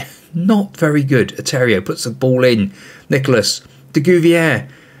it? Not very good. Aterio puts the ball in. Nicholas. De Gouvier.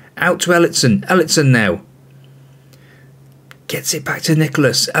 Out to Ellison. Ellison now. Gets it back to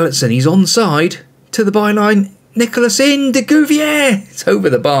Nicholas. Ellison, he's onside. To the byline. Nicholas in. De Gouvier. It's over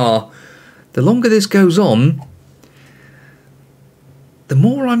the bar. The longer this goes on, the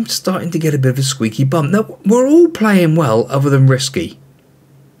more I'm starting to get a bit of a squeaky bum. Now, we're all playing well other than Risky.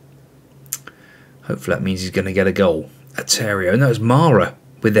 Hopefully that means he's going to get a goal. Aterio. No, it's Mara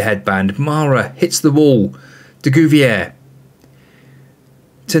with the headband. Mara hits the wall. De Gouvier.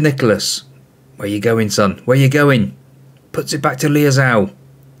 To Nicholas. Where you going, son? Where you going? Puts it back to Liazao.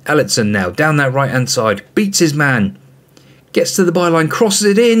 Ellison now. Down that right-hand side. Beats his man. Gets to the byline.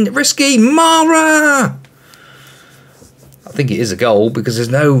 Crosses it in. Risky. Mara! I think it is a goal because there's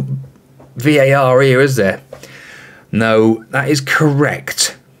no VAR here, is there? No, that is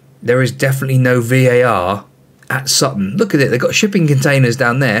correct. There is definitely no VAR at Sutton. Look at it. They've got shipping containers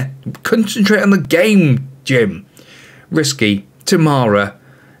down there. Concentrate on the game, Jim. Risky to Mara.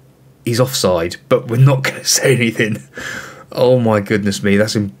 He's offside, but we're not going to say anything. Oh my goodness me,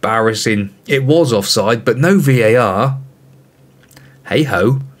 that's embarrassing. It was offside, but no VAR. Hey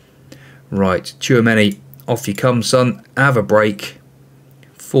ho. Right, Tchouaméni, off you come, son. Have a break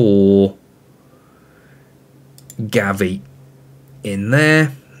for Gavi in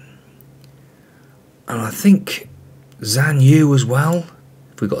there. And I think Zhang Yu as well.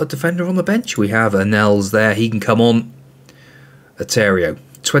 If we've got a defender on the bench, we have Anel's there. He can come on. Aterio.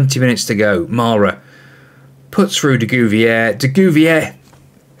 20 minutes to go. Mara puts through De Gouvier. De Gouvier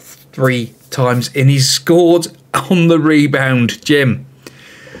 3 times and he's scored on the rebound. Jim,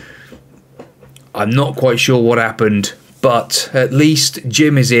 I'm not quite sure what happened, but at least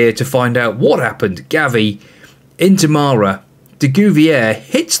Jim is here to find out what happened. Gavi into Mara. De Gouvier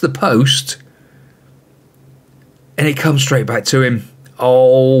hits the post and it comes straight back to him.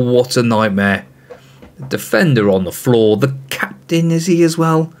 Oh, what a nightmare. The defender on the floor. The captain, is he as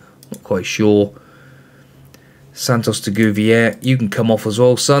well? Not quite sure. Santos de Gouvier, you can come off as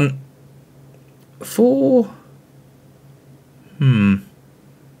well, son. For... No,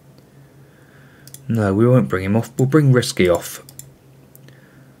 we won't bring him off. We'll bring Risky off.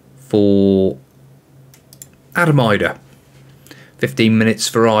 For Adam Ida. 15 minutes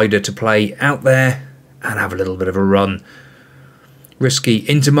for Ida to play out there and have a little bit of a run. Risky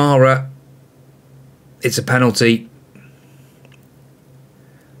into Mara. It's a penalty.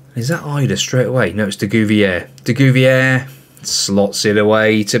 Is that Ida straight away? No, it's De Gouvier. De Gouvier slots it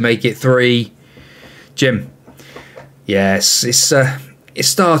away to make it 3. Jim. Yes, it's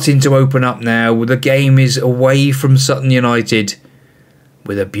starting to open up now. The game is away from Sutton United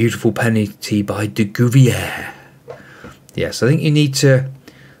with a beautiful penalty by De Gouvier. Yes, I think you need to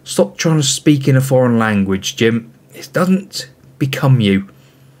stop trying to speak in a foreign language, Jim. It doesn't become you.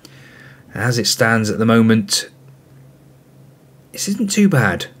 As it stands at the moment, this isn't too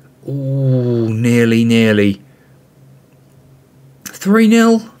bad. Oh, nearly.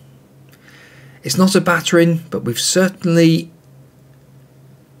 3-0. It's not a battering, but we've certainly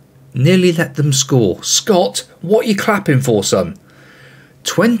nearly let them score. Scott, what are you clapping for, son?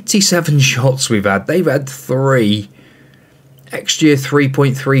 27 shots we've had. They've had 3. XG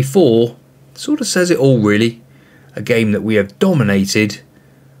 3.34. Sort of says it all, really. A game that we have dominated,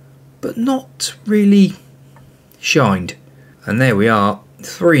 but not really shined. And there we are.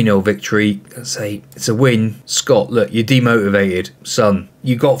 3-0 victory. Let's say it's a win. Scott, look, you're demotivated. Son,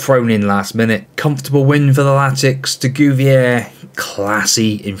 you got thrown in last minute. Comfortable win for the LATICS. De Gouvier,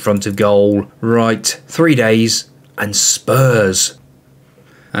 classy in front of goal. Right, 3 days and Spurs.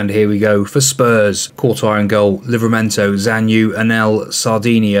 And here we go for Spurs. Quarter iron goal. Livramento, Zhang Yu, Anel,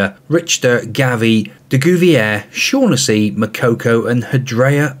 Sardinia, Richter, Gavi, De Gouvier, Shaughnessy, Makoko and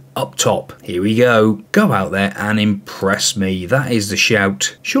Hedrea up top. Here we go. Go out there and impress me. That is the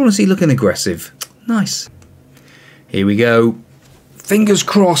shout. Shaughnessy looking aggressive. Nice. Here we go. Fingers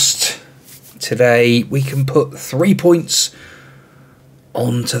crossed. Today we can put 3 points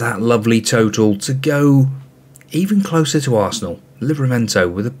onto that lovely total to go even closer to Arsenal.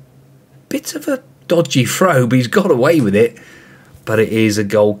 Livramento with a bit of a dodgy throw, but he's got away with it. But it is a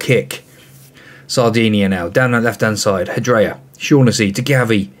goal kick. Sardinia now, down that left-hand side. Hedrea, Shaughnessy to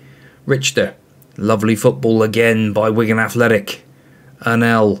Gavi. Richter, lovely football again by Wigan Athletic.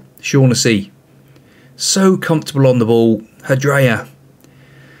 Arnell, Shaughnessy, so comfortable on the ball. Hedrea,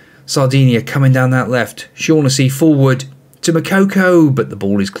 Sardinia coming down that left. Shaughnessy forward to Makoko, but the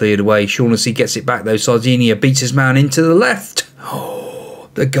ball is cleared away. Shaughnessy gets it back though. Sardinia beats his man into the left. Oh,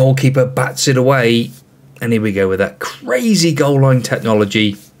 the goalkeeper bats it away. And here we go with that crazy goal line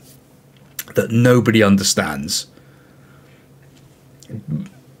technology that nobody understands.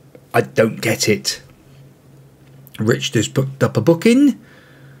 I don't get it. Richter's booked up a booking.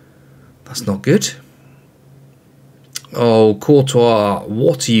 That's not good. Oh, Courtois,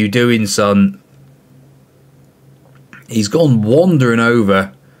 what are you doing, son? He's gone wandering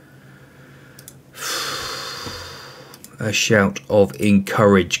over. A shout of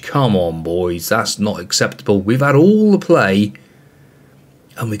encourage. Come on, boys. That's not acceptable. We've had all the play.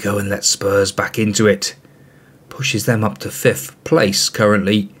 And we go and let Spurs back into it. Pushes them up to 5th place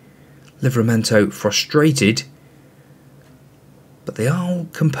currently. Livramento frustrated. But they are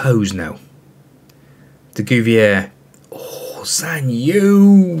composed now. De Gouvier. Oh,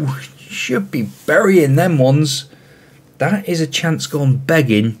 Zanyu. Should be burying them ones. That is a chance gone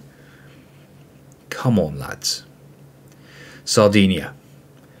begging. Come on, lads. Sardinia.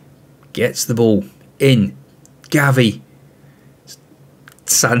 Gets the ball in. Gavi.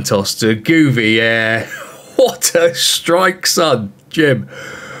 Santos to Gouvier. What a strike, son. Jim.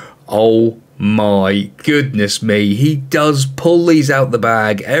 Oh my goodness me. He does pull these out the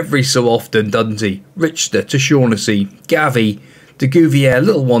bag every so often, doesn't he? Richter to Shaughnessy. Gavi to Gouvier.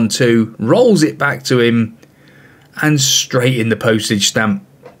 Little 1-2. Rolls it back to him. And straight in the postage stamp.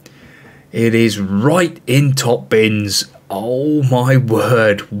 It is right in top bins. Oh my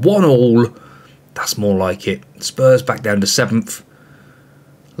word. 1-1. That's more like it. Spurs back down to 7th.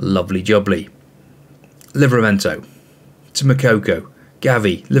 Lovely jubbly. Livramento to Makoko.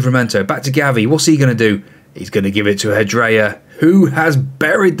 Gavi. Livramento back to Gavi. What's he going to do? He's going to give it to Hedrea, who has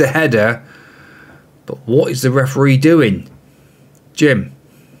buried the header. But what is the referee doing? Jim.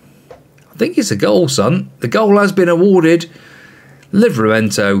 I think it's a goal, son. The goal has been awarded.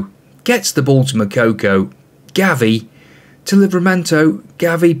 Livramento gets the ball to Makoko. Gavi to Livramento.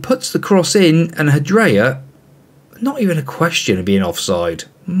 Gavi puts the cross in, and Hedrea, not even a question of being offside.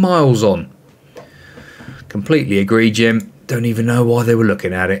 Miles on. Completely agree, Jim. Don't even know why they were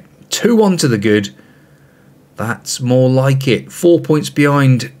looking at it. 2-1 to the good. That's more like it. 4 points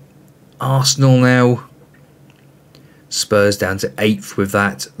behind Arsenal now. Spurs down to 8th with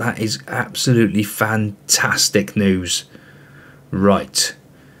that. That is absolutely fantastic news. Right.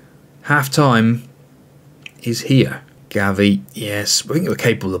 Half-time is here. Gavi, yes. I think we're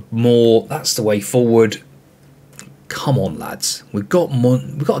capable of more. That's the way forward. Come on, lads. We've got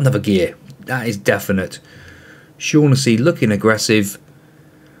another gear. That is definite. Shaughnessy looking aggressive.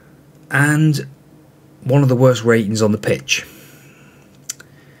 And one of the worst ratings on the pitch.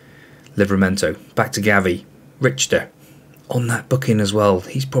 Livramento. Back to Gavi. Richter. On that booking as well.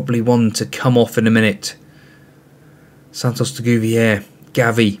 He's probably one to come off in a minute. Santos to Gouvier.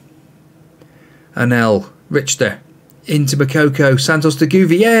 Gavi. Arnell. Richter. Into Makoko. Santos to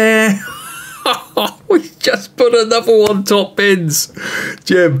Gouvier. We just put another one top bins.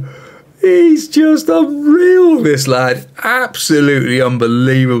 Jim, he's just unreal, this lad. Absolutely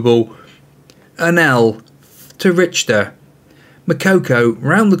unbelievable. Arnell to Richter. Makoko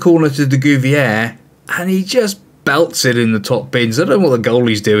round the corner to De Gouvier, and he just belts it in the top bins. I don't know what the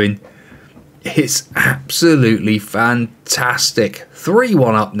goalie's doing. It's absolutely fantastic.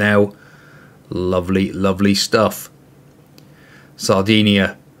 3-1 up now. Lovely, lovely stuff.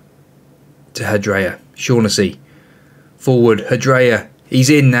 Sardinia to Hedrea. Shaughnessy. Forward. Hedrea. He's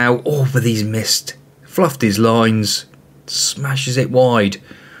in now. Oh, but he's missed. Fluffed his lines. Smashes it wide.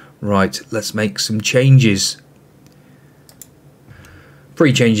 Right, let's make some changes.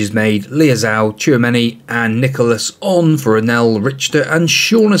 3 changes made. Liazao, Tchouameni and Nicholas on for Arnell, Richter and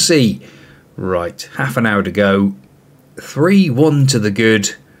Shaughnessy. Right, half an hour to go. 3-1 to the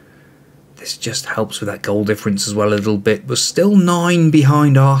good. This just helps with that goal difference as well a little bit. We're still 9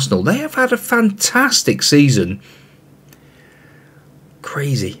 behind Arsenal. They have had a fantastic season.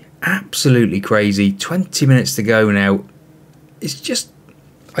 Crazy. Absolutely crazy. 20 minutes to go now. It's just,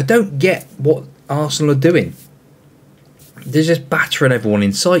 I don't get what Arsenal are doing. They're just battering everyone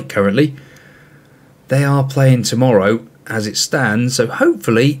in sight currently. They are playing tomorrow as it stands, so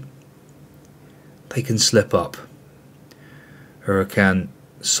hopefully they can slip up. Huracan,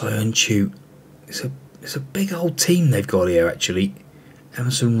 Sion-Chu. It's a big old team they've got here actually.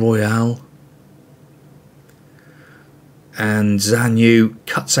 Emerson Royale. And Zanyu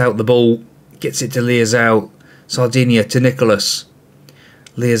cuts out the ball, gets it to Liazao. Sardinia to Nicholas.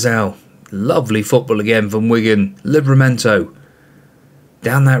 Liazao, lovely football again from Wigan. Livramento,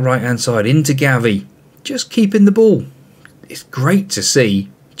 down that right hand side, into Gavi, just keeping the ball. It's great to see.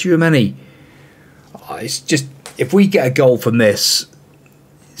 Giumeni, it's just, if we get a goal from this,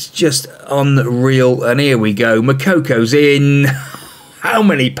 it's just unreal. And here we go, Mokoko's in. How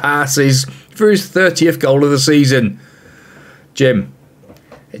many passes for his 30th goal of the season? Jim,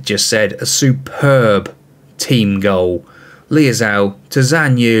 it just said a superb team goal. Liazao to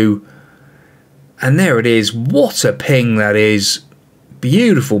Zanyu, and there it is. What a ping that is.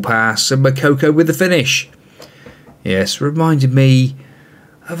 Beautiful pass, and Mokoko with the finish. Yes, reminded me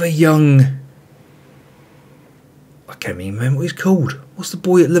of a young, I can't even remember what he's called. What's the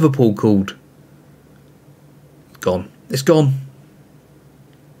boy at Liverpool called? Gone. It's gone.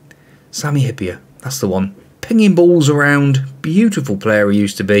 Sami Hyypiä, that's the one. Pinging balls around. Beautiful player he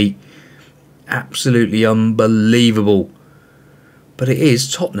used to be. Absolutely unbelievable. But it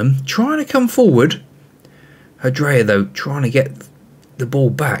is Tottenham trying to come forward. Hadrea, though, trying to get the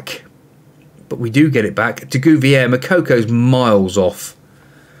ball back. But we do get it back. To Gouvier, Mokoko's miles off.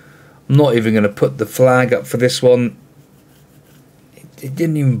 I'm not even going to put the flag up for this one. It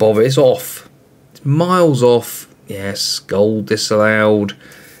didn't even bother. It's off. It's miles off. Yes, goal disallowed.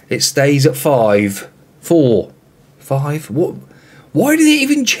 It stays at 5. 4. 5? What? Why did it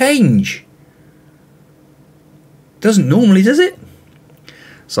even change? Doesn't normally, does it?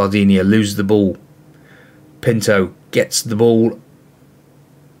 Sardinia loses the ball. Pinto gets the ball.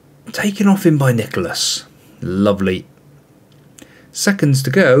 Taken off him by Nicholas. Lovely. Seconds to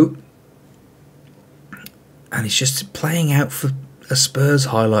go. And he's just playing out for a Spurs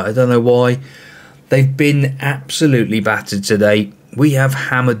highlight. I don't know why. They've been absolutely battered today. We have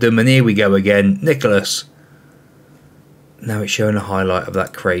hammered them, and here we go again. Nicholas. Now it's showing a highlight of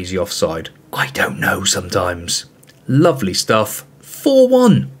that crazy offside. I don't know sometimes. Lovely stuff.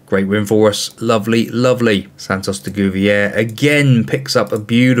 4-1. Great win for us. Lovely, lovely. Santos de Gouvier again picks up a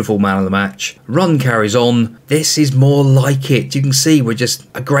beautiful man of the match. Run carries on. This is more like it. You can see we're just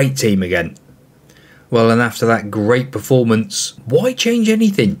a great team again. Well, and after that great performance, why change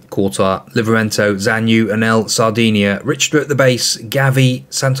anything? Quartar, Livramento, Zanyu, Anel, Sardinia, Richter at the base, Gavi,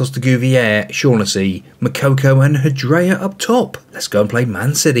 Santos de Gouvier, Shaughnessy, Mokoko and Hadrea up top. Let's go and play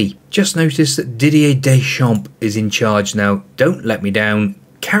Man City. Just noticed that Didier Deschamps is in charge now. Don't let me down.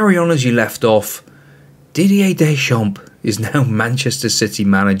 Carry on as you left off. Didier Deschamps is now Manchester City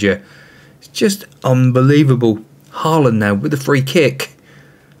manager. It's just unbelievable. Haaland now with a free kick.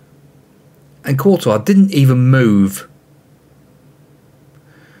 And Courtois didn't even move.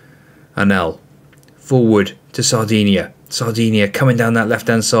 Anel. Forward to Sardinia. Sardinia coming down that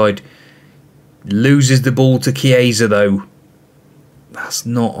left-hand side. Loses the ball to Chiesa though. That's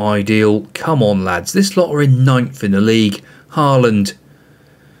not ideal. Come on lads. This lot are in 9th in the league. Haaland.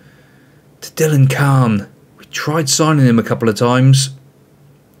 To Dylan Khan. We tried signing him a couple of times.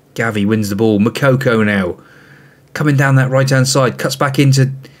 Gavi wins the ball. Mokoko now. Coming down that right-hand side. Cuts back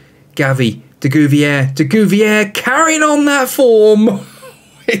into Gavi. De Gouvier carrying on that form.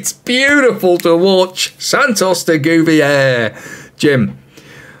 It's beautiful to watch. Santos de Gouvier. Jim.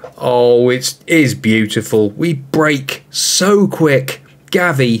 Oh, it is beautiful. We break so quick.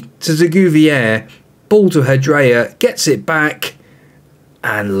 Gavi to De Gouvier. Ball to Hadrea. Gets it back.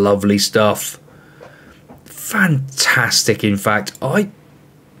 And lovely stuff. Fantastic, in fact.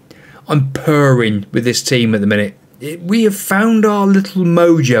 I'm purring with this team at the minute. We have found our little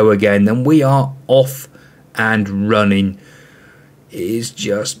mojo again, and we are off and running. It is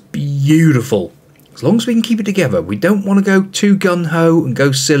just beautiful. As long as we can keep it together. We don't want to go too gung-ho and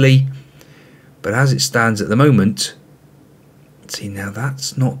go silly. But as it stands at the moment, see, now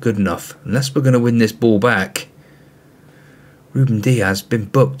that's not good enough. Unless we're going to win this ball back. Ruben Diaz been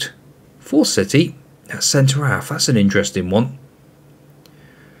booked for City at centre half. That's an interesting one.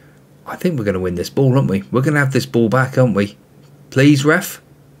 I think we're going to win this ball, aren't we? We're going to have this ball back, aren't we? Please, ref.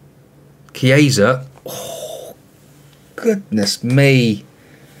 Chiesa. Oh, goodness me.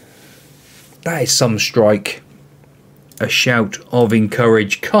 That is some strike. A shout of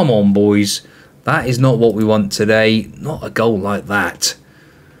encourage. Come on, boys. That is not what we want today. Not a goal like that.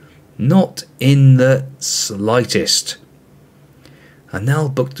 Not in the slightest. And now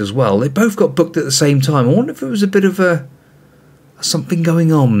booked as well. They both got booked at the same time. I wonder if it was a bit of a something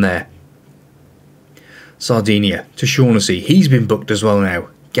going on there. Sardinia to Shaughnessy. He's been booked as well now.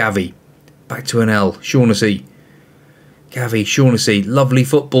 Gavi. Back to an L. Shaughnessy. Gavi, Shaughnessy. Lovely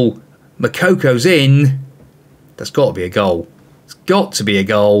football. Makoko's in. That's got to be a goal. It's got to be a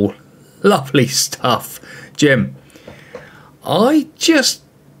goal. Lovely stuff. Jim, I just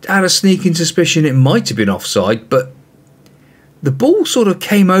had a sneaking suspicion it might have been offside, but the ball sort of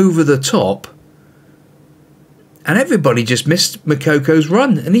came over the top and everybody just missed Makoko's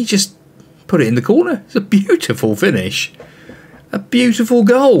run and he just put it in the corner. It's a beautiful finish. A beautiful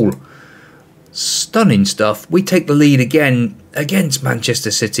goal. Stunning stuff. We take the lead again against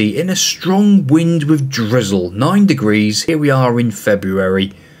Manchester City in a strong wind with drizzle. 9 degrees. Here we are in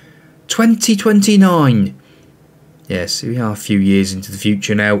February 2029. Yes, we are a few years into the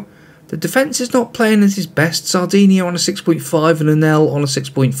future now. The defence is not playing at its best. Sardinia on a 6.5 and an L on a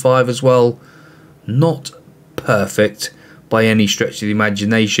 6.5 as well. Not perfect by any stretch of the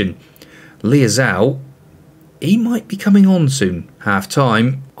imagination. Liazao, he might be coming on soon. Half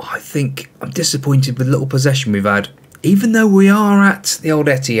time. I think I'm disappointed with the little possession we've had. Even though we are at the old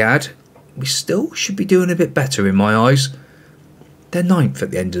Etihad, we still should be doing a bit better in my eyes. They're 9th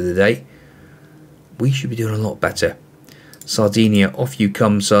at the end of the day. We should be doing a lot better. Sardinia, off you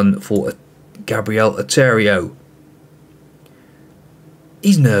come, son, for Gabriel Aterio.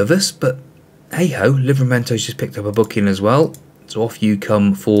 He's nervous, but hey-ho, Livramento's just picked up a booking as well. So off you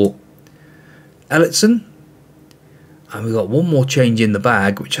come for Ellison. And we've got one more change in the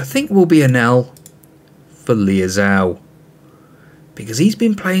bag, which I think will be an L for Liazao. Because he's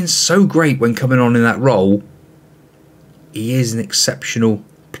been playing so great when coming on in that role. He is an exceptional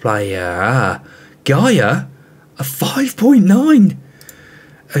player. Gaia, a 5.9.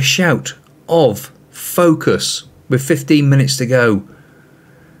 A shout of focus with 15 minutes to go.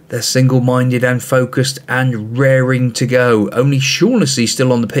 They're single-minded and focused and raring to go. Only Shaughnessy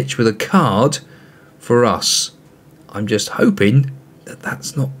still on the pitch with a card for us. I'm just hoping that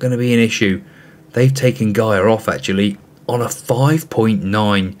that's not going to be an issue. They've taken Gaia off actually on a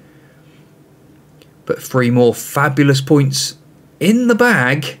 5.9. But 3 more fabulous points in the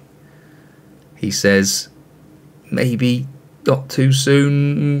bag. He says, maybe not too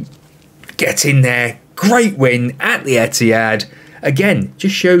soon. Get in there. Great win at the Etihad. Again,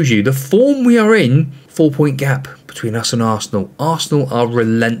 just shows you the form we are in. 4-point gap between us and Arsenal. Arsenal are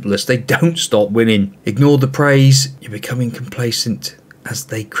relentless. They don't stop winning. Ignore the praise. You're becoming complacent as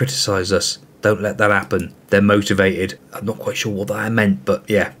they criticise us. Don't let that happen. They're motivated. I'm not quite sure what that meant, but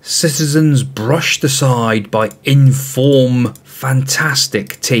yeah. Citizens brushed aside by inform.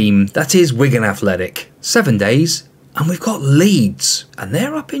 Fantastic team. That is Wigan Athletic. 7 days. And we've got Leeds. And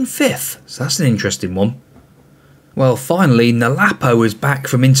they're up in 5th. So that's an interesting one. Well, finally, Nalapo is back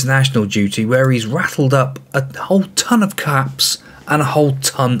from international duty where he's rattled up a whole ton of caps and a whole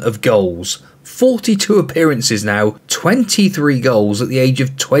ton of goals. 42 appearances now, 23 goals at the age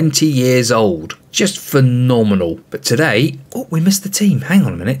of 20 years old. Just phenomenal. But today, oh, we missed the team. Hang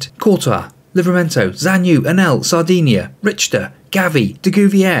on a minute. Courtois, Livramento, Zanyu, Anel, Sardinia, Richter, Gavi, de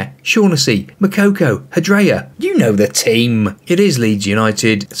Gouvier, Shaughnessy, Makoko, Hadrea. You know the team. It is Leeds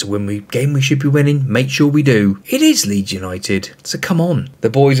United. It's a game we should be winning. Make sure we do. It is Leeds United. So come on. The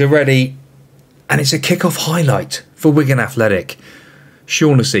boys are ready. And it's a kick-off highlight for Wigan Athletic.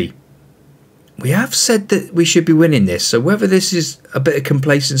 Shaughnessy. We have said that we should be winning this. So whether this is a bit of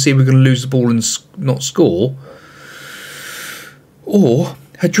complacency, we're going to lose the ball and not score. Or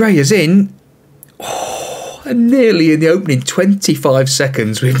Hadrea's in. And nearly in the opening 25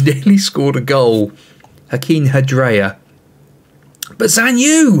 seconds, we've nearly scored a goal. Hakeem Hadrea. But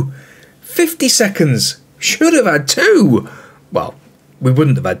Zanyu! 50 seconds. Should have had 2. Well, we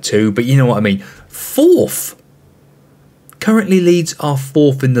wouldn't have had 2, but you know what I mean. 4th. Currently Leeds are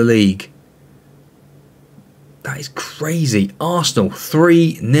 4th in the league. That is crazy. Arsenal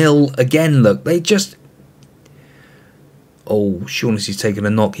 3-0 again. Look, they just... Oh, Shaughnessy's taken a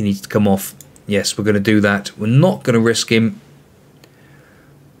knock. He needs to come off. Yes, we're going to do that. We're not going to risk him.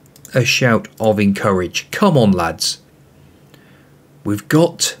 A shout of encourage. Come on, lads. We've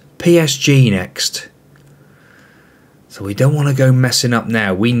got PSG next. So we don't want to go messing up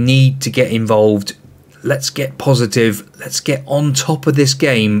now. We need to get involved. Let's get positive. Let's get on top of this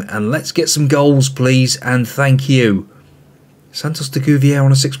game. And let's get some goals, please. And thank you. Santos de Gouvier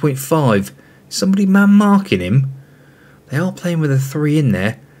on a 6.5. Is somebody man-marking him? They are playing with a 3 in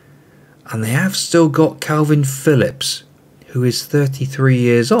there. And they have still got Calvin Phillips, who is 33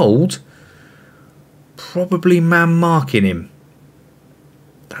 years old. Probably man-marking him.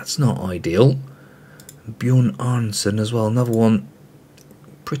 That's not ideal. Bjorn Arnson as well. Another one.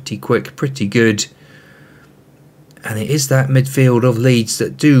 Pretty quick, pretty good. And it is that midfield of Leeds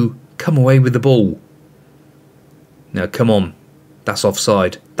that do come away with the ball. Now, come on. That's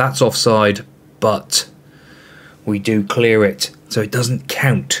offside. That's offside, but we do clear it, so it doesn't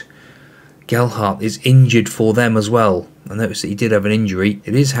count. Gelhardt is injured for them as well. I noticed that he did have an injury.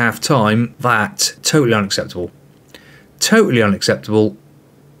 It is half time. That, totally unacceptable. Totally unacceptable.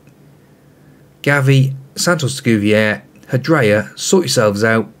 Gavi, Santos Guvier, Hadrea, sort yourselves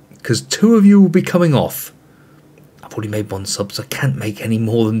out, because 2 of you will be coming off. I've already made 1 sub, so I can't make any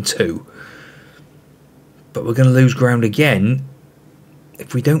more than 2. But we're going to lose ground again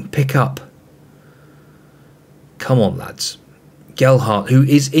if we don't pick up. Come on, lads. Gelhardt, who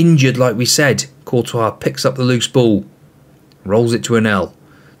is injured, like we said. Courtois picks up the loose ball. Rolls it to an L.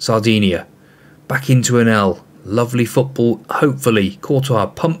 Sardinia. Back into an L. Lovely football, hopefully. Courtois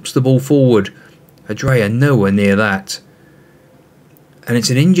pumps the ball forward. Hadrea nowhere near that. And it's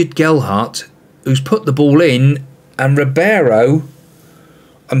an injured Gelhardt who's put the ball in. And Ribeiro,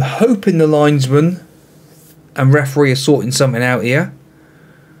 I'm hoping the linesman and referee are sorting something out here.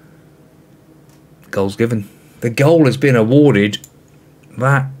 Goal's given. The goal has been awarded.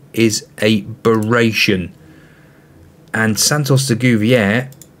 That is a beration. And Santos de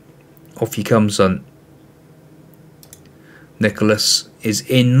Gouvier, off you come, son. Nicholas is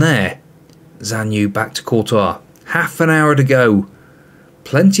in there. Zanyu back to Courtois. Half an hour to go.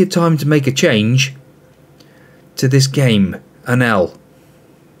 Plenty of time to make a change to this game. An L.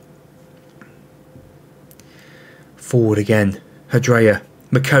 Forward again. Hadrea.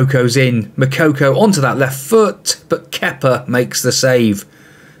 Makoko's in. Makoko onto that left foot, but Kepa makes the save.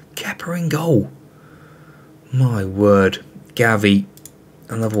 Kepa in goal. My word. Gavi,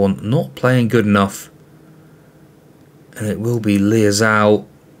 another one, not playing good enough. And it will be Leazao.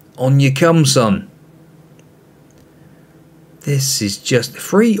 On you come, son. This is just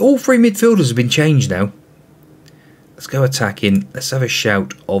all 3 midfielders have been changed now. Let's go attacking. Let's have a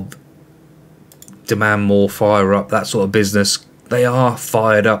shout of demand more, fire up, that sort of business. They are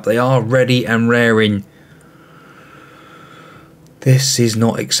fired up. They are ready and raring. This is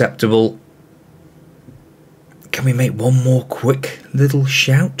not acceptable. Can we make 1 more quick little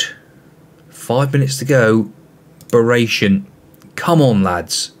shout? 5 minutes to go. Beration. Come on,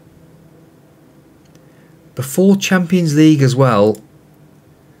 lads. Before Champions League as well.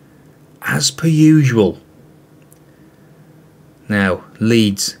 As per usual. Now,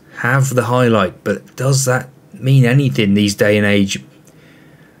 Leeds have the highlight, but does that mean anything these day and age?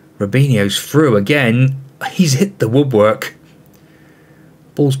 Robinho's through again. He's hit the woodwork.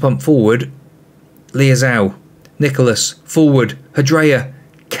 Ball's pumped forward. Leazao. Nicholas. Forward. Hadrea.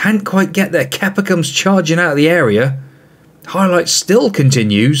 Can't quite get there. Kepa comes charging out of the area. Highlight still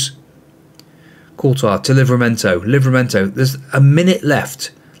continues. Courtois to Livramento. Livramento. There's a minute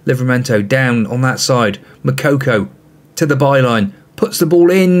left. Livramento down on that side. Makoko to the byline. Puts the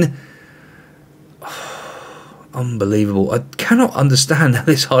ball in. Unbelievable. I cannot understand how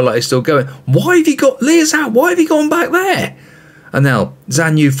this highlight is still going. Why have you got Leazao? Why have you gone back there? And now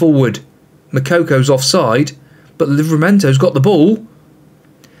Zanyu forward. Makoko's offside, but Livramento's got the ball.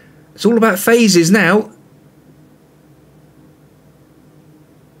 It's all about phases now.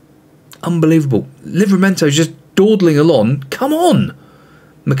 Unbelievable. Livramento's just dawdling along. Come on.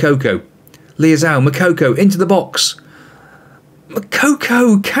 Makoko. Leazao. Makoko into the box.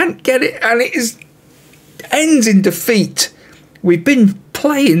 Makoko can't get it, and it ends in defeat. We've been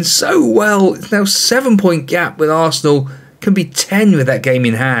playing so well. It's now 7-point gap with Arsenal. Can be 10 with that game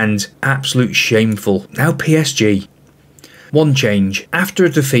in hand. Absolute shameful. Now PSG. 1 change. After a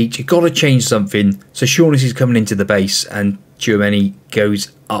defeat, you've got to change something. So Shaughnessy's coming into the base and Tchouaméni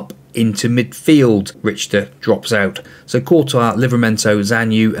goes up into midfield. Richter drops out. So Courtois, Livramento,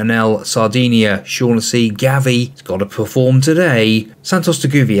 Zanyu, Anel, Sardinia, Shaughnessy, Gavi. He's got to perform today. Santos de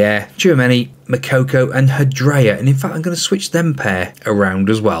Gouvier, Tchouaméni, Makoko and Hadrea. And in fact, I'm going to switch them pair around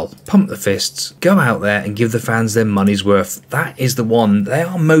as well. Pump the fists. Go out there and give the fans their money's worth. That is the one. They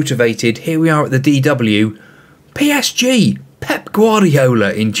are motivated. Here we are at the DW. PSG. Pep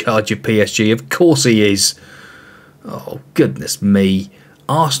Guardiola in charge of PSG. Of course he is. Oh, goodness me.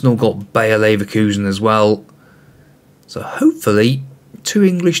 Arsenal got Bayer Leverkusen as well. So hopefully 2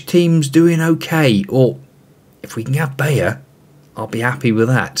 English teams doing okay. Or if we can have Bayer, I'll be happy with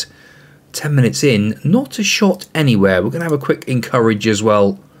that. 10 minutes in, not a shot anywhere. We're going to have a quick encourage as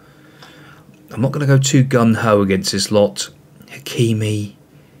well. I'm not going to go too gun-ho against this lot. Hakimi,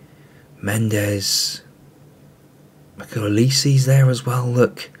 Mendes, Makalisi's there as well.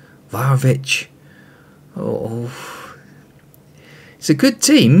 Look, Vlahovic. Oh, it's a good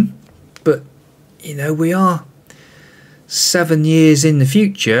team, but you know, we are 7 years in the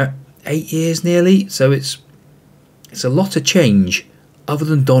future, 8 years nearly, so it's a lot of change. Other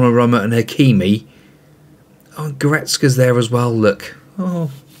than Donnarumma and Hakimi, Oh, Goretzka's there as well, look.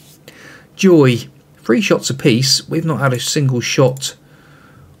 Oh, joy. 3 shots apiece. We've not had a single shot.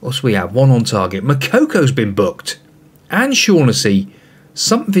 What's we have? 1 on target. Mokoko's been booked. And Shaughnessy.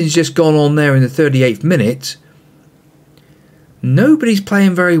 Something's just gone on there in the 38th minute. Nobody's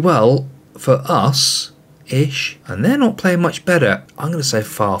playing very well for us-ish. And they're not playing much better. I'm going to say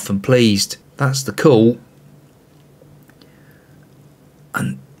far from pleased. That's the call.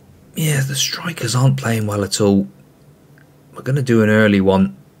 And yeah, the strikers aren't playing well at all. We're going to do an early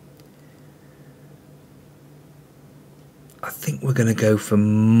one. I think we're going to go for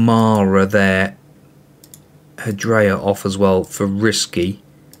Mara there. Hadrea off as well for risky.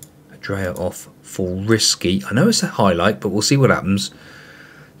 Hadrea off for risky. I know it's a highlight, but we'll see what happens.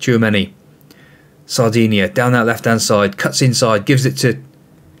 Tchouaméni. Sardinia down that left hand side. Cuts inside. Gives it to...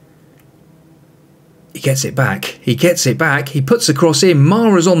 He gets it back. He gets it back. He puts the cross in.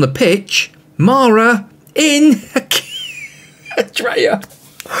 Mara's on the pitch. Mara in. Hadrea.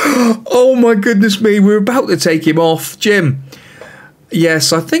 Oh my goodness me, we're about to take him off. Jim.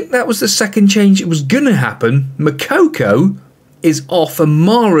 Yes, I think that was the second change. It was going to happen. Mokoko is off and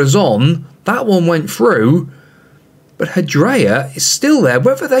Mara's on. That one went through. But Hadrea is still there.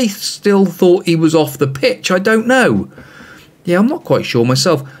 Whether they still thought he was off the pitch, I don't know. Yeah, I'm not quite sure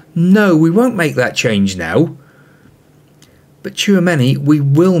myself. No, we won't make that change now. But Tchouaméni, we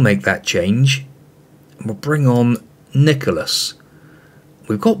will make that change. And we'll bring on Nicholas.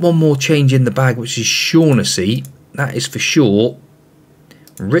 We've got one more change in the bag, which is Shaughnessy. That is for sure.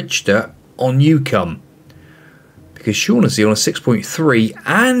 Richter on Newcombe. Because Shaughnessy on a 6.3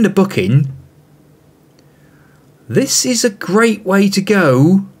 and a booking. This is a great way to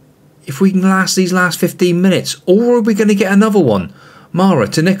go if we can last these last 15 minutes. Or are we going to get another one? Mara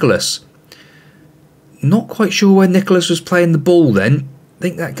to Nicholas. Not quite sure where Nicholas was playing the ball then. I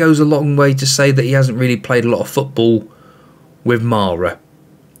think that goes a long way to say that he hasn't really played a lot of football with Mara.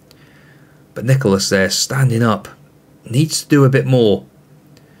 But Nicholas there, standing up, needs to do a bit more.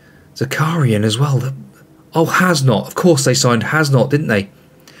 Zakarian as well. Oh, Hasnot. Of course they signed Hasnot, didn't they?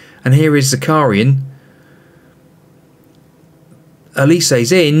 And here is Zakarian.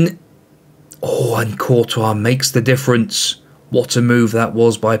 Elise's in. Oh, and Courtois makes the difference. What a move that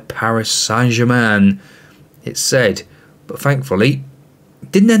was by Paris Saint-Germain, it's said. But thankfully,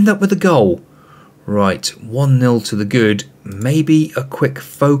 didn't end up with a goal. Right, 1-0 to the good. Maybe a quick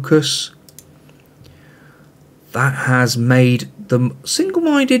focus. That has made them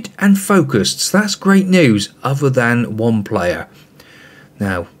single-minded and focused. So that's great news, other than one player.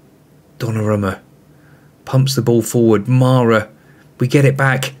 Now, Donnarumma pumps the ball forward. Mara, we get it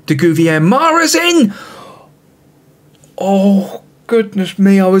back. De Gouvier, Mara's in! Oh, goodness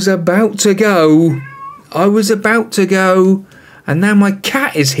me, I was about to go. And now my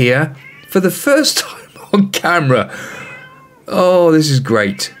cat is here for the first time on camera. Oh, this is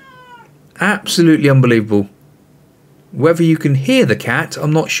great. Absolutely unbelievable. Whether you can hear the cat,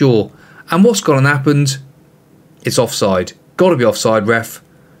 I'm not sure. And what's gone and happened? It's offside. Got to be offside, ref.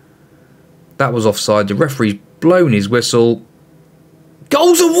 That was offside. The referee's blown his whistle.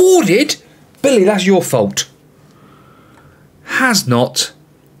 Goals awarded? Billy, that's your fault. Has not.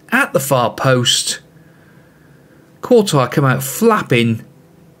 At the far post. Courtois come out flapping.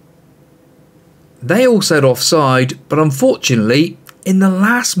 They all said offside, but unfortunately, in the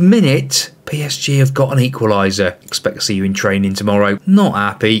last minute, PSG have got an equaliser. Expect to see you in training tomorrow. Not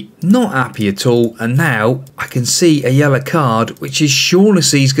happy. Not happy at all. And now I can see a yellow card, which is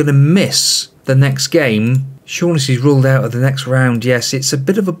Shaughnessy's going to miss the next game. Shaughnessy's ruled out of the next round. Yes, it's a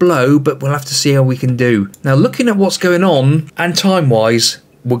bit of a blow, but we'll have to see how we can do. Now, looking at what's going on, and time-wise,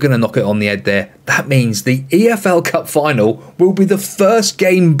 we're going to knock it on the head there. That means the EFL Cup final will be the first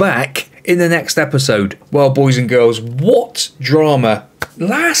game back in the next episode. Well, boys and girls, what drama.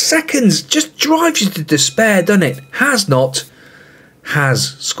 Last seconds just drives you to despair, doesn't it? Has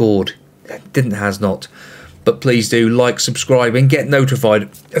scored. Didn't has not. But please do like, subscribe and get notified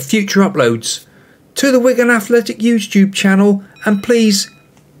of future uploads to the Wigan Athletic YouTube channel. And please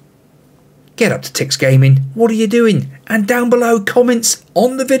get up to Tix Gaming. What are you doing? And down below, comments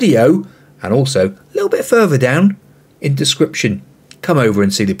on the video. And also, a little bit further down in description, come over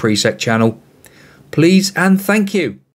and see the preset channel. Please and thank you.